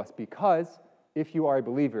all of us, because if you are a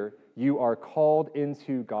believer, you are called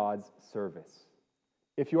into God's service.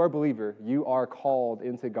 If you are a believer, you are called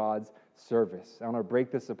into God's service. I want to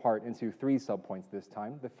break this apart into 3 subpoints this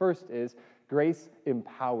time. The first is grace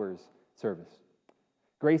empowers service.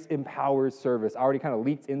 Grace empowers service. I already kind of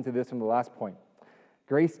leaked into this from the last point.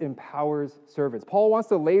 Grace empowers servants. Paul wants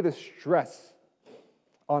to lay the stress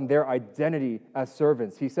on their identity as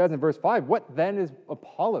servants. He says in verse 5, what then is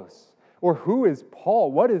Apollos? Or who is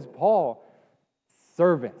Paul? What is Paul?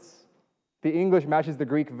 Servants. The English matches the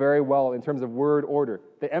Greek very well in terms of word order.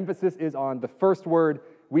 The emphasis is on the first word,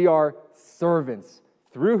 we are servants,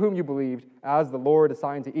 through whom you believed, as the Lord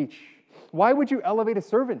assigned to each. Why would you elevate a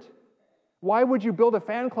servant? Why would you build a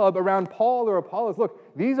fan club around Paul or Apollos?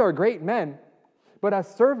 Look, these are great men, but as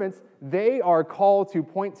servants, they are called to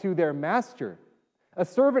point to their master. A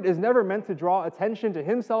servant is never meant to draw attention to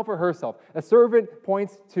himself or herself. A servant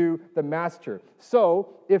points to the master. So,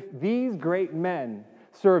 if these great men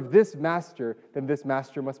serve this master, then this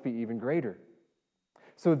master must be even greater.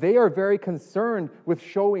 So they are very concerned with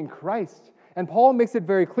showing Christ. And Paul makes it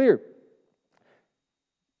very clear.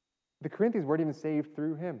 The Corinthians weren't even saved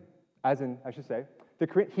through him. As in, I should say,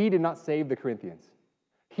 he did not save the Corinthians.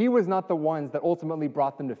 He was not the ones that ultimately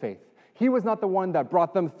brought them to faith. He was not the one that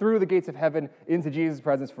brought them through the gates of heaven into Jesus'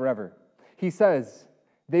 presence forever. He says,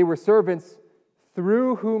 they were servants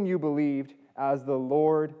through whom you believed, as the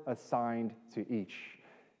Lord assigned to each.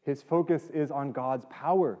 His focus is on God's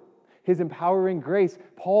power, His empowering grace.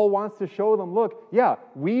 Paul wants to show them, look, yeah,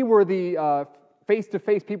 we were the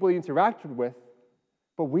face-to-face people you interacted with,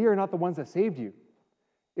 but we are not the ones that saved you.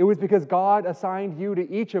 It was because God assigned you to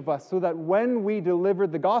each of us so that when we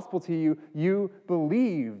delivered the gospel to you, you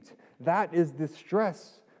believed. That is the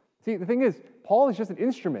stress. See, the thing is, Paul is just an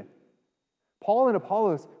instrument. Paul and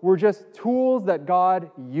Apollos were just tools that God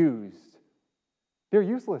used. They're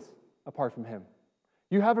useless apart from him.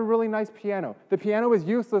 You have a really nice piano. The piano is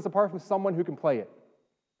useless apart from someone who can play it.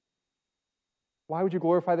 Why would you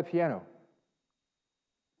glorify the piano?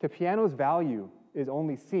 The piano's value is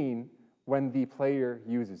only seen when the player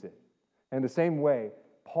uses it. And in the same way,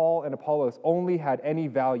 Paul and Apollos only had any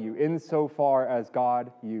value insofar as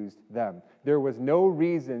God used them. There was no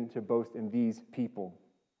reason to boast in these people.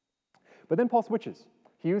 But then Paul switches.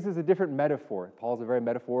 He uses a different metaphor. Paul's a very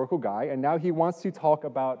metaphorical guy, and now he wants to talk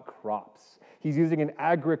about crops. He's using an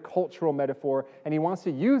agricultural metaphor, and he wants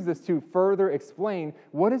to use this to further explain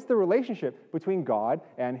what is the relationship between God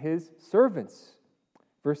and his servants.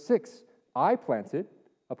 Verse 6, I planted,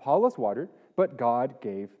 Apollos watered, but God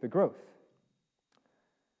gave the growth.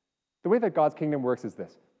 The way that God's kingdom works is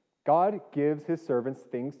this. God gives his servants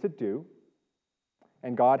things to do,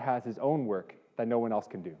 and God has his own work that no one else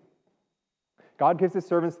can do. God gives his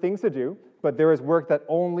servants things to do, but there is work that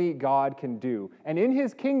only God can do. And in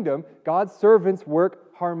his kingdom, God's servants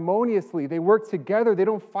work harmoniously. They work together. They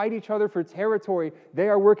don't fight each other for territory. They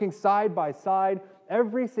are working side by side.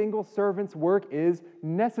 Every single servant's work is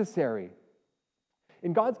necessary.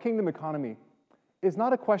 In God's kingdom economy, it's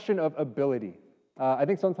not a question of ability. I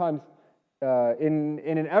think sometimes in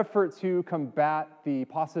an effort to combat the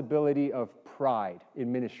possibility of pride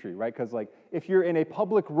in ministry, right? Because like if you're in a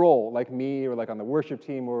public role like me or like on the worship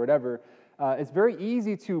team or whatever, it's very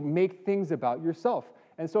easy to make things about yourself.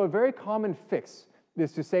 And so a very common fix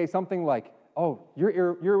is to say something like, oh,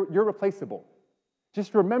 you're replaceable.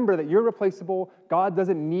 Just remember that you're replaceable. God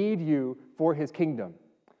doesn't need you for his kingdom.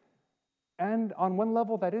 And on one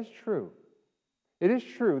level, that is true. It is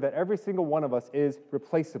true that every single one of us is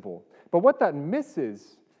replaceable. But what that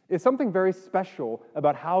misses is something very special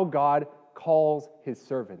about how God calls his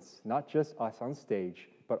servants, not just us on stage,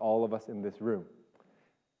 but all of us in this room.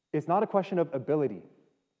 It's not a question of ability.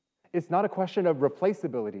 It's not a question of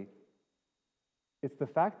replaceability. It's the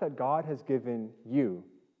fact that God has given you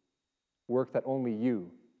work that only you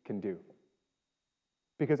can do.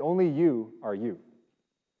 Because only you are you.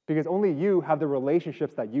 Because only you have the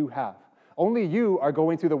relationships that you have. Only you are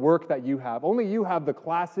going through the work that you have. Only you have the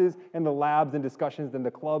classes and the labs and discussions and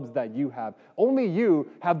the clubs that you have. Only you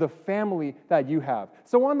have the family that you have.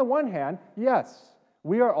 So on the one hand, yes,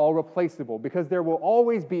 we are all replaceable because there will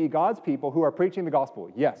always be God's people who are preaching the gospel.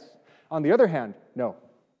 Yes. On the other hand, no.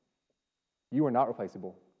 You are not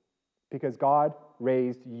replaceable because God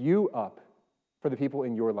raised you up for the people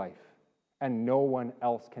in your life, and no one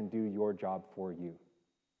else can do your job for you.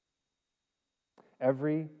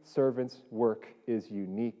 Every servant's work is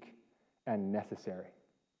unique and necessary.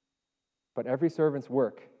 But every servant's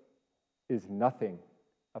work is nothing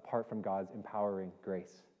apart from God's empowering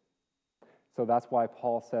grace. So that's why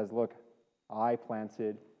Paul says, look, I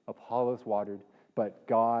planted, Apollos watered, but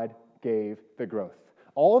God gave the growth.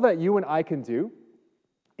 All that you and I can do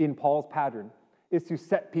in Paul's pattern is to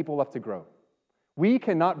set people up to grow. We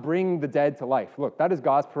cannot bring the dead to life. Look, that is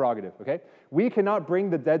God's prerogative, okay? We cannot bring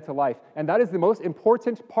the dead to life, and that is the most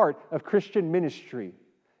important part of Christian ministry.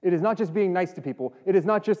 It is not just being nice to people. It is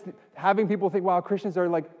not just having people think, wow, Christians are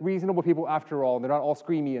like reasonable people after all, and they're not all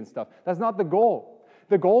screamy and stuff. That's not the goal.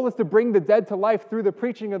 The goal is to bring the dead to life through the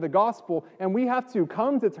preaching of the gospel, and we have to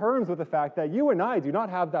come to terms with the fact that you and I do not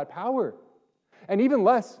have that power. And even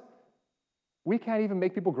less, we can't even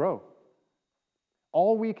make people grow.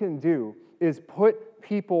 All we can do is put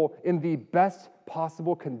people in the best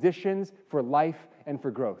possible conditions for life and for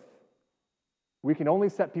growth. We can only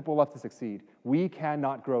set people up to succeed. We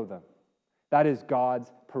cannot grow them. That is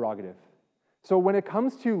God's prerogative. So when it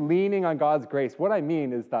comes to leaning on God's grace, what I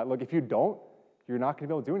mean is that, look, if you don't, you're not going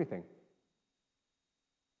to be able to do anything.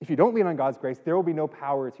 If you don't lean on God's grace, there will be no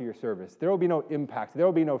power to your service. There will be no impact. There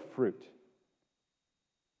will be no fruit.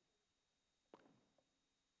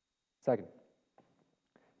 Second,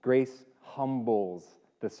 grace humbles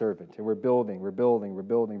the servant. And we're building.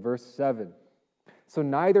 Verse 7. So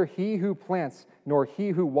neither he who plants nor he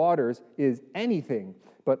who waters is anything,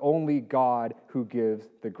 but only God who gives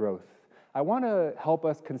the growth. I want to help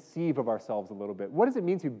us conceive of ourselves a little bit. What does it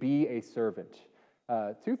mean to be a servant?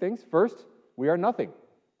 Two things. First, we are nothing.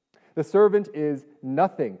 The servant is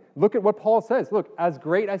nothing. Look at what Paul says. Look, as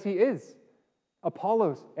great as he is,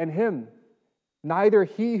 Apollos and him, neither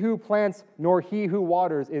he who plants nor he who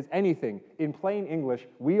waters is anything. In plain English,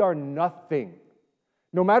 we are nothing.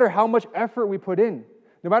 No matter how much effort we put in,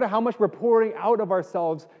 no matter how much we're pouring out of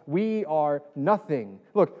ourselves, we are nothing.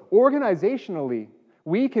 Look, organizationally,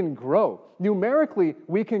 we can grow. Numerically,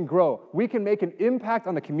 we can grow. We can make an impact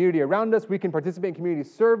on the community around us. We can participate in community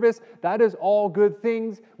service. That is all good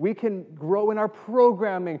things. We can grow in our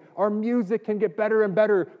programming. Our music can get better and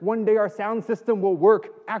better. One day our sound system will work.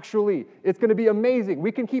 Actually, it's going to be amazing.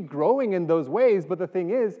 We can keep growing in those ways, but the thing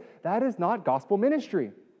is, that is not gospel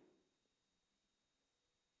ministry.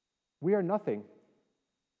 We are nothing.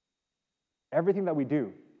 Everything that we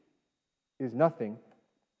do is nothing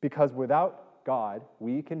because without God,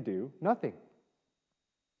 we can do nothing.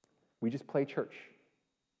 We just play church.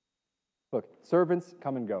 Look, servants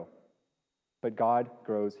come and go, but God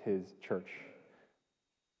grows his church.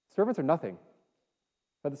 Servants are nothing.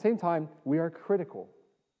 At the same time, we are critical.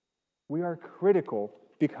 We are critical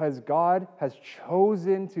because God has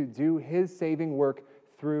chosen to do his saving work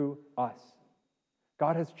through us.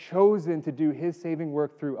 God has chosen to do his saving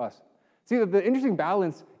work through us. See, the interesting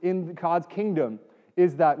balance in God's kingdom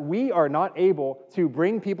is that we are not able to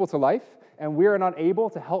bring people to life, and we are not able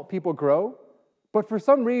to help people grow. But for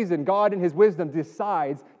some reason, God in his wisdom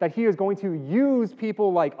decides that he is going to use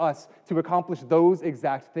people like us to accomplish those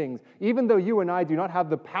exact things. Even though you and I do not have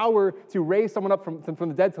the power to raise someone up from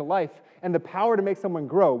the dead to life and the power to make someone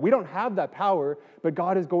grow, we don't have that power, but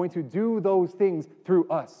God is going to do those things through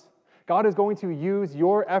us. God is going to use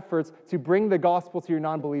your efforts to bring the gospel to your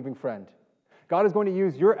non-believing friend. God is going to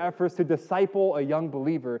use your efforts to disciple a young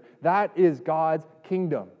believer. That is God's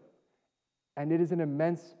kingdom. And it is an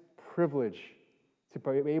immense privilege to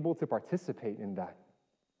be able to participate in that.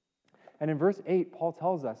 And in verse 8, Paul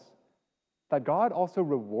tells us that God also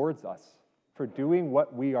rewards us for doing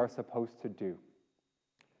what we are supposed to do.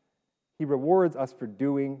 He rewards us for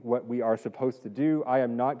doing what we are supposed to do. I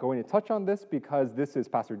am not going to touch on this because this is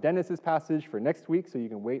Pastor Dennis's passage for next week, so you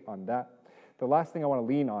can wait on that. The last thing I want to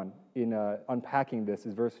lean on in unpacking this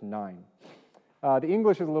is verse 9. The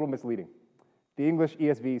English is a little misleading. The English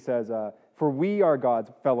ESV says, for we are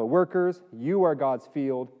God's fellow workers, you are God's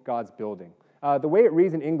field, God's building. The way it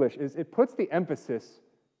reads in English is it puts the emphasis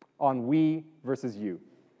on we versus you.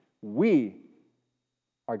 We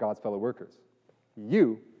are God's fellow workers.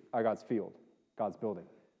 You are God's field, God's building.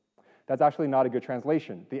 That's actually not a good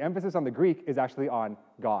translation. The emphasis on the Greek is actually on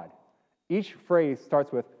God. Each phrase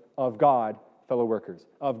starts with of God, fellow workers,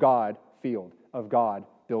 of God, field, of God,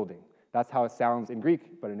 building. That's how it sounds in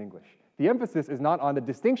Greek, but in English. The emphasis is not on the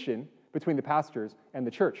distinction between the pastors and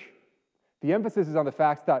the church. The emphasis is on the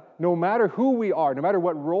fact that no matter who we are, no matter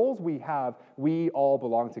what roles we have, we all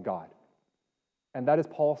belong to God. And that is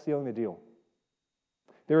Paul sealing the deal.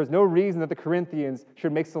 There is no reason that the Corinthians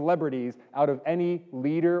should make celebrities out of any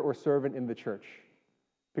leader or servant in the church.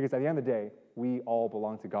 Because at the end of the day, we all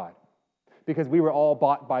belong to God. Because we were all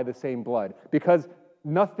bought by the same blood. Because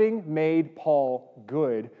nothing made Paul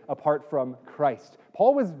good apart from Christ.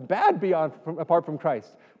 Paul was bad apart from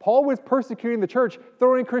Christ. Paul was persecuting the church,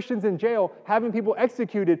 throwing Christians in jail, having people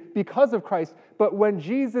executed because of Christ. But when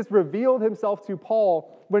Jesus revealed himself to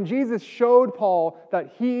Paul, when Jesus showed Paul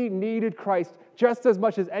that he needed Christ just as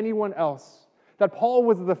much as anyone else, that Paul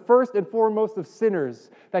was the first and foremost of sinners,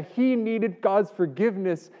 that he needed God's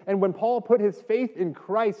forgiveness, and when Paul put his faith in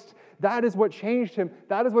Christ, that is what changed him.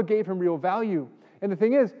 That is what gave him real value. And the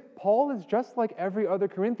thing is, Paul is just like every other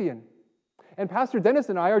Corinthian. And Pastor Dennis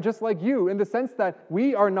and I are just like you in the sense that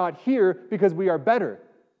we are not here because we are better.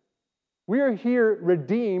 We are here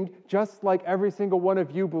redeemed just like every single one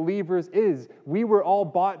of you believers is. We were all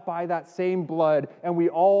bought by that same blood, and we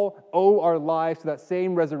all owe our lives to that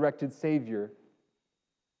same resurrected Savior.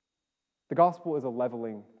 The gospel is a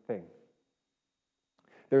leveling thing.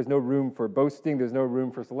 There's no room for boasting. There's no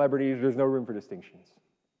room for celebrities. There's no room for distinctions.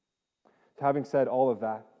 So having said all of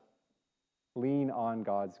that, lean on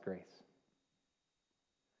God's grace.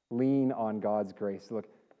 Lean on God's grace. Look,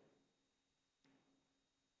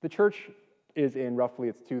 the church is in roughly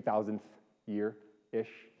its 2000th year-ish.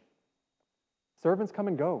 Servants come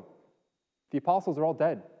and go. The apostles are all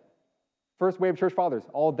dead. First wave church fathers,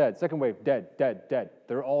 all dead. Second wave, dead.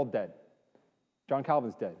 They're all dead. John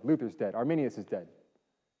Calvin's dead. Luther's dead. Arminius is dead.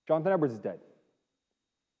 Jonathan Edwards is dead.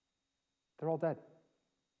 They're all dead.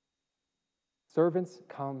 Servants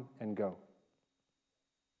come and go.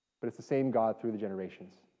 But it's the same God through the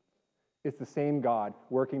generations. It's the same God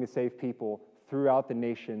working to save people throughout the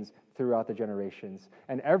nations, throughout the generations.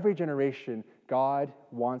 And every generation, God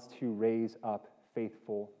wants to raise up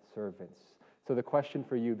faithful servants. So the question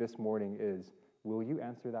for you this morning is, will you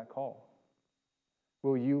answer that call?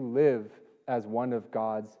 Will you live as one of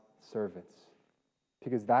God's servants?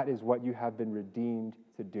 Because that is what you have been redeemed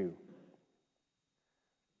to do.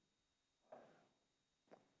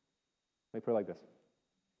 Let me put it like this.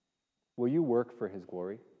 Will you work for His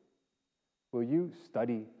glory? Will you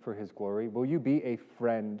study for His glory? Will you be a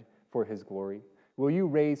friend for His glory? Will you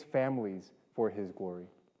raise families for His glory?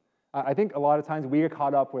 I think a lot of times we get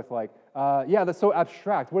caught up with that's so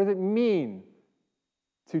abstract. What does it mean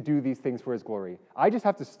to do these things for His glory? I just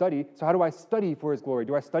have to study, so how do I study for His glory?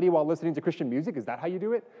 Do I study while listening to Christian music? Is that how you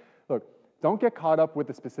do it? Look, don't get caught up with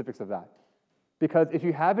the specifics of that. Because if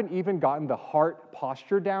you haven't even gotten the heart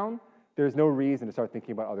posture down, there's no reason to start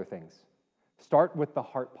thinking about other things. Start with the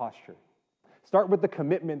heart posture. Start with the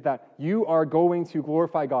commitment that you are going to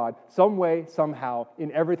glorify God some way, somehow,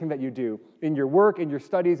 in everything that you do, in your work, in your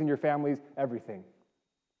studies, in your families, everything.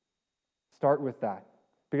 Start with that,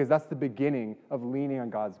 because that's the beginning of leaning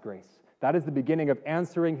on God's grace. That is the beginning of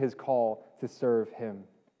answering His call to serve Him.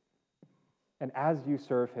 And as you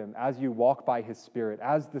serve Him, as you walk by His Spirit,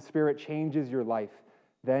 as the Spirit changes your life,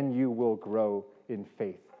 then you will grow in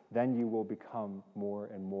faith. Then you will become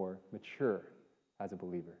more and more mature as a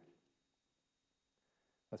believer.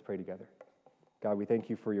 Let's pray together. God, we thank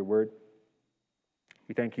You for Your word.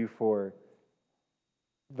 We thank You for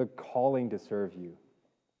the calling to serve You.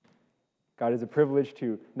 God, it's a privilege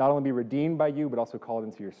to not only be redeemed by You, but also called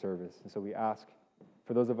into Your service. And so we ask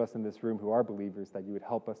for those of us in this room who are believers that You would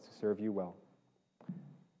help us to serve You well,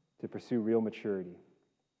 to pursue real maturity.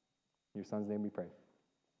 In Your Son's name we pray.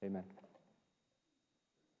 Amen.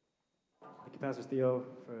 Thank you, Pastor Theo,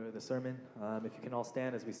 for the sermon. If you can all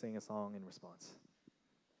stand as we sing a song in response.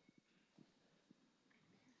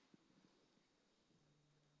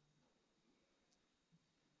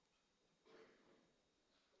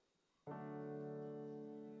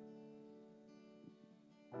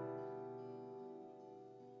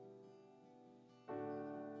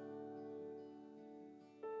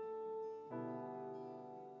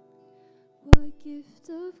 What gift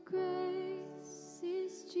of grace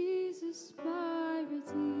is Jesus my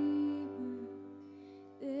Redeemer?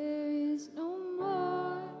 There is no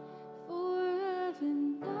more for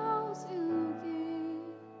heaven now to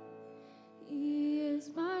give. He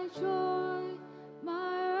is my joy,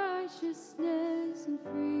 my righteousness and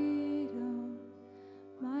freedom,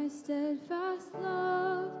 my steadfast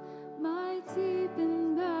love, my deep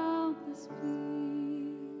and boundless peace.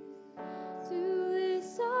 To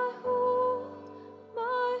this I hold,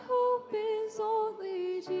 my hope is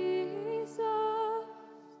only Jesus,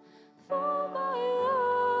 for my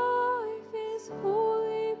life is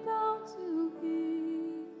wholly bound to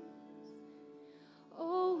His.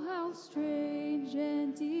 Oh, how strange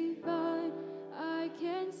and divine, I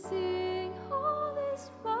can sing all is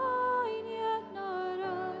mine, yet not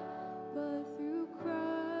I, but through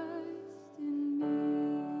Christ in me.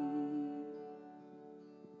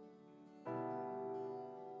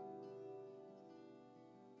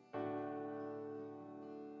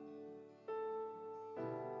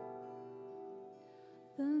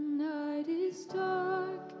 The night is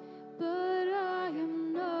dark, but I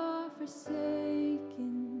am not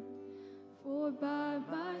forsaken, for by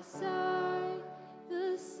my side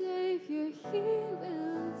the Savior He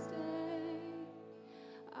will stay.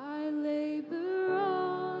 I labor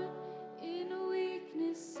on in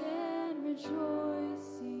weakness and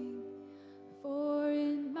rejoicing, for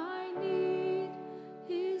in my need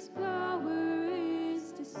His power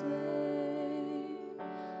is to save.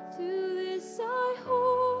 To this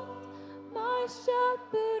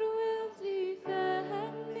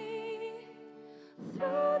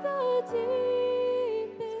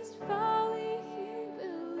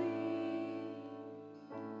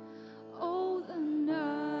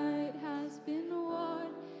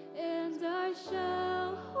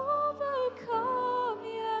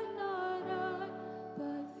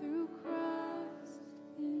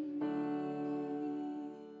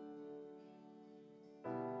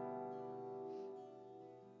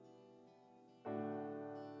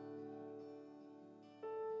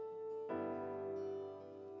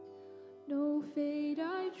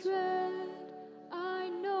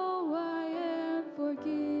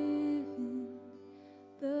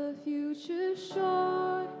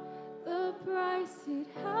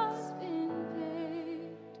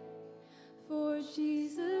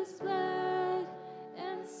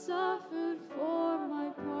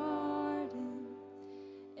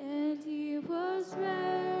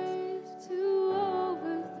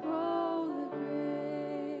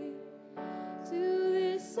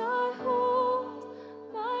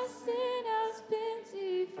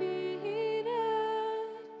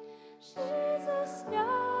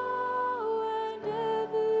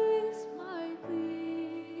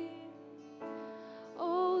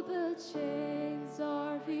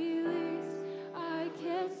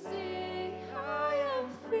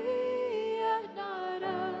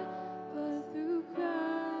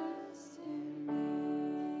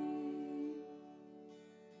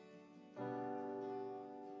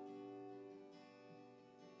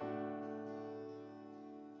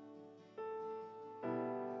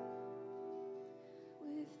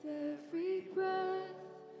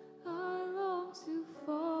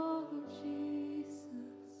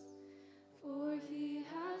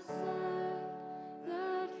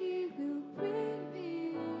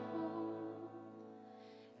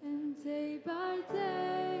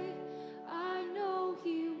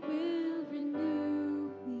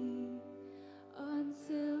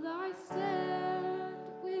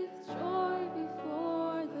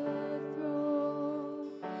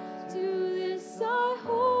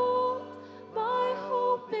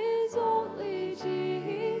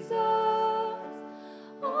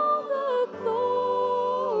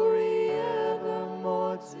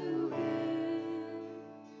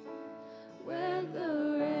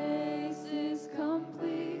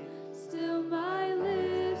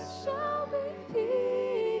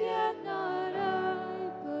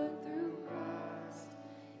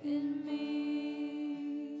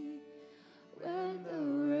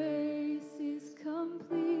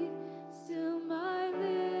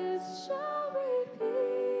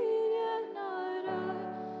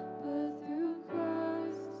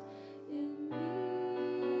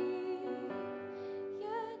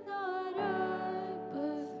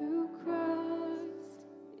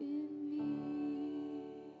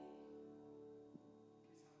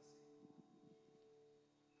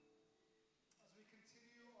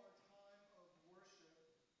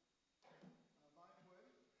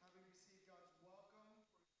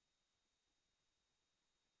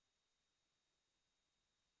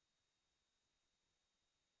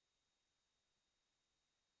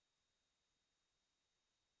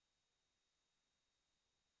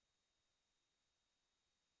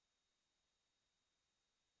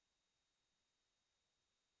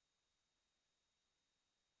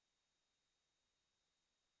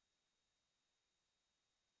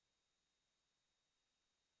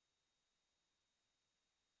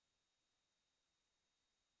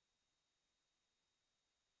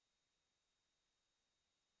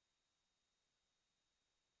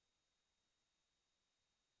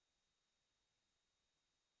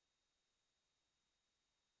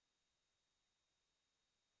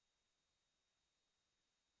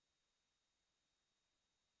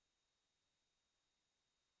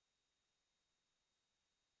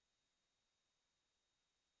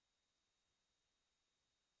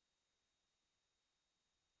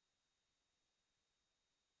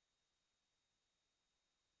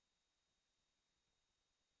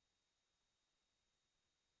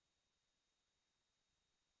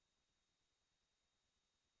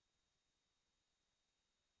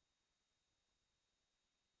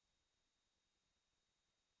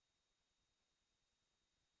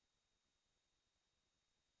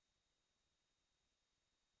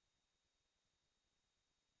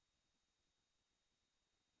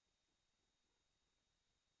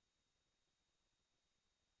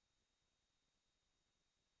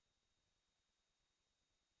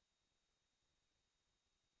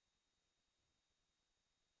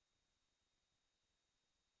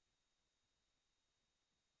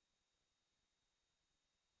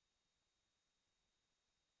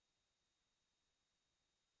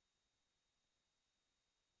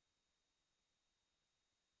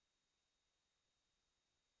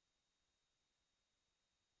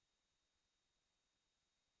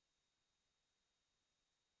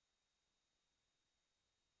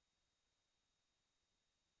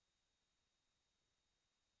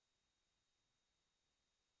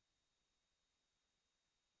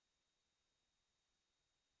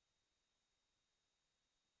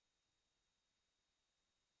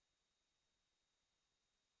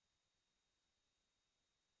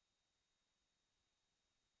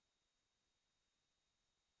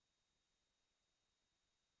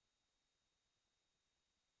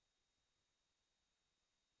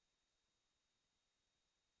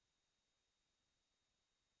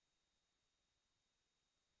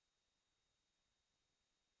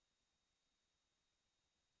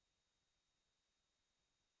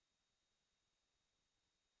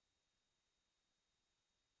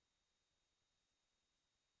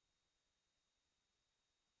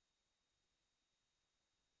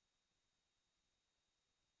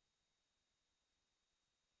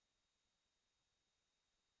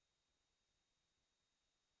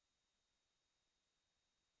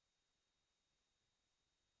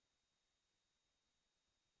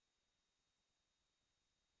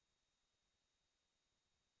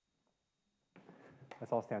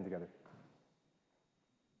Let's all stand together.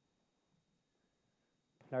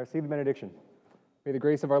 Now receive the benediction. May the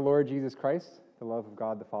grace of our Lord Jesus Christ, the love of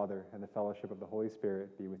God the Father, and the fellowship of the Holy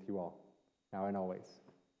Spirit be with you all, now and always.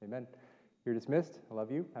 Amen. You're dismissed. I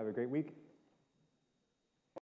love you. Have a great week.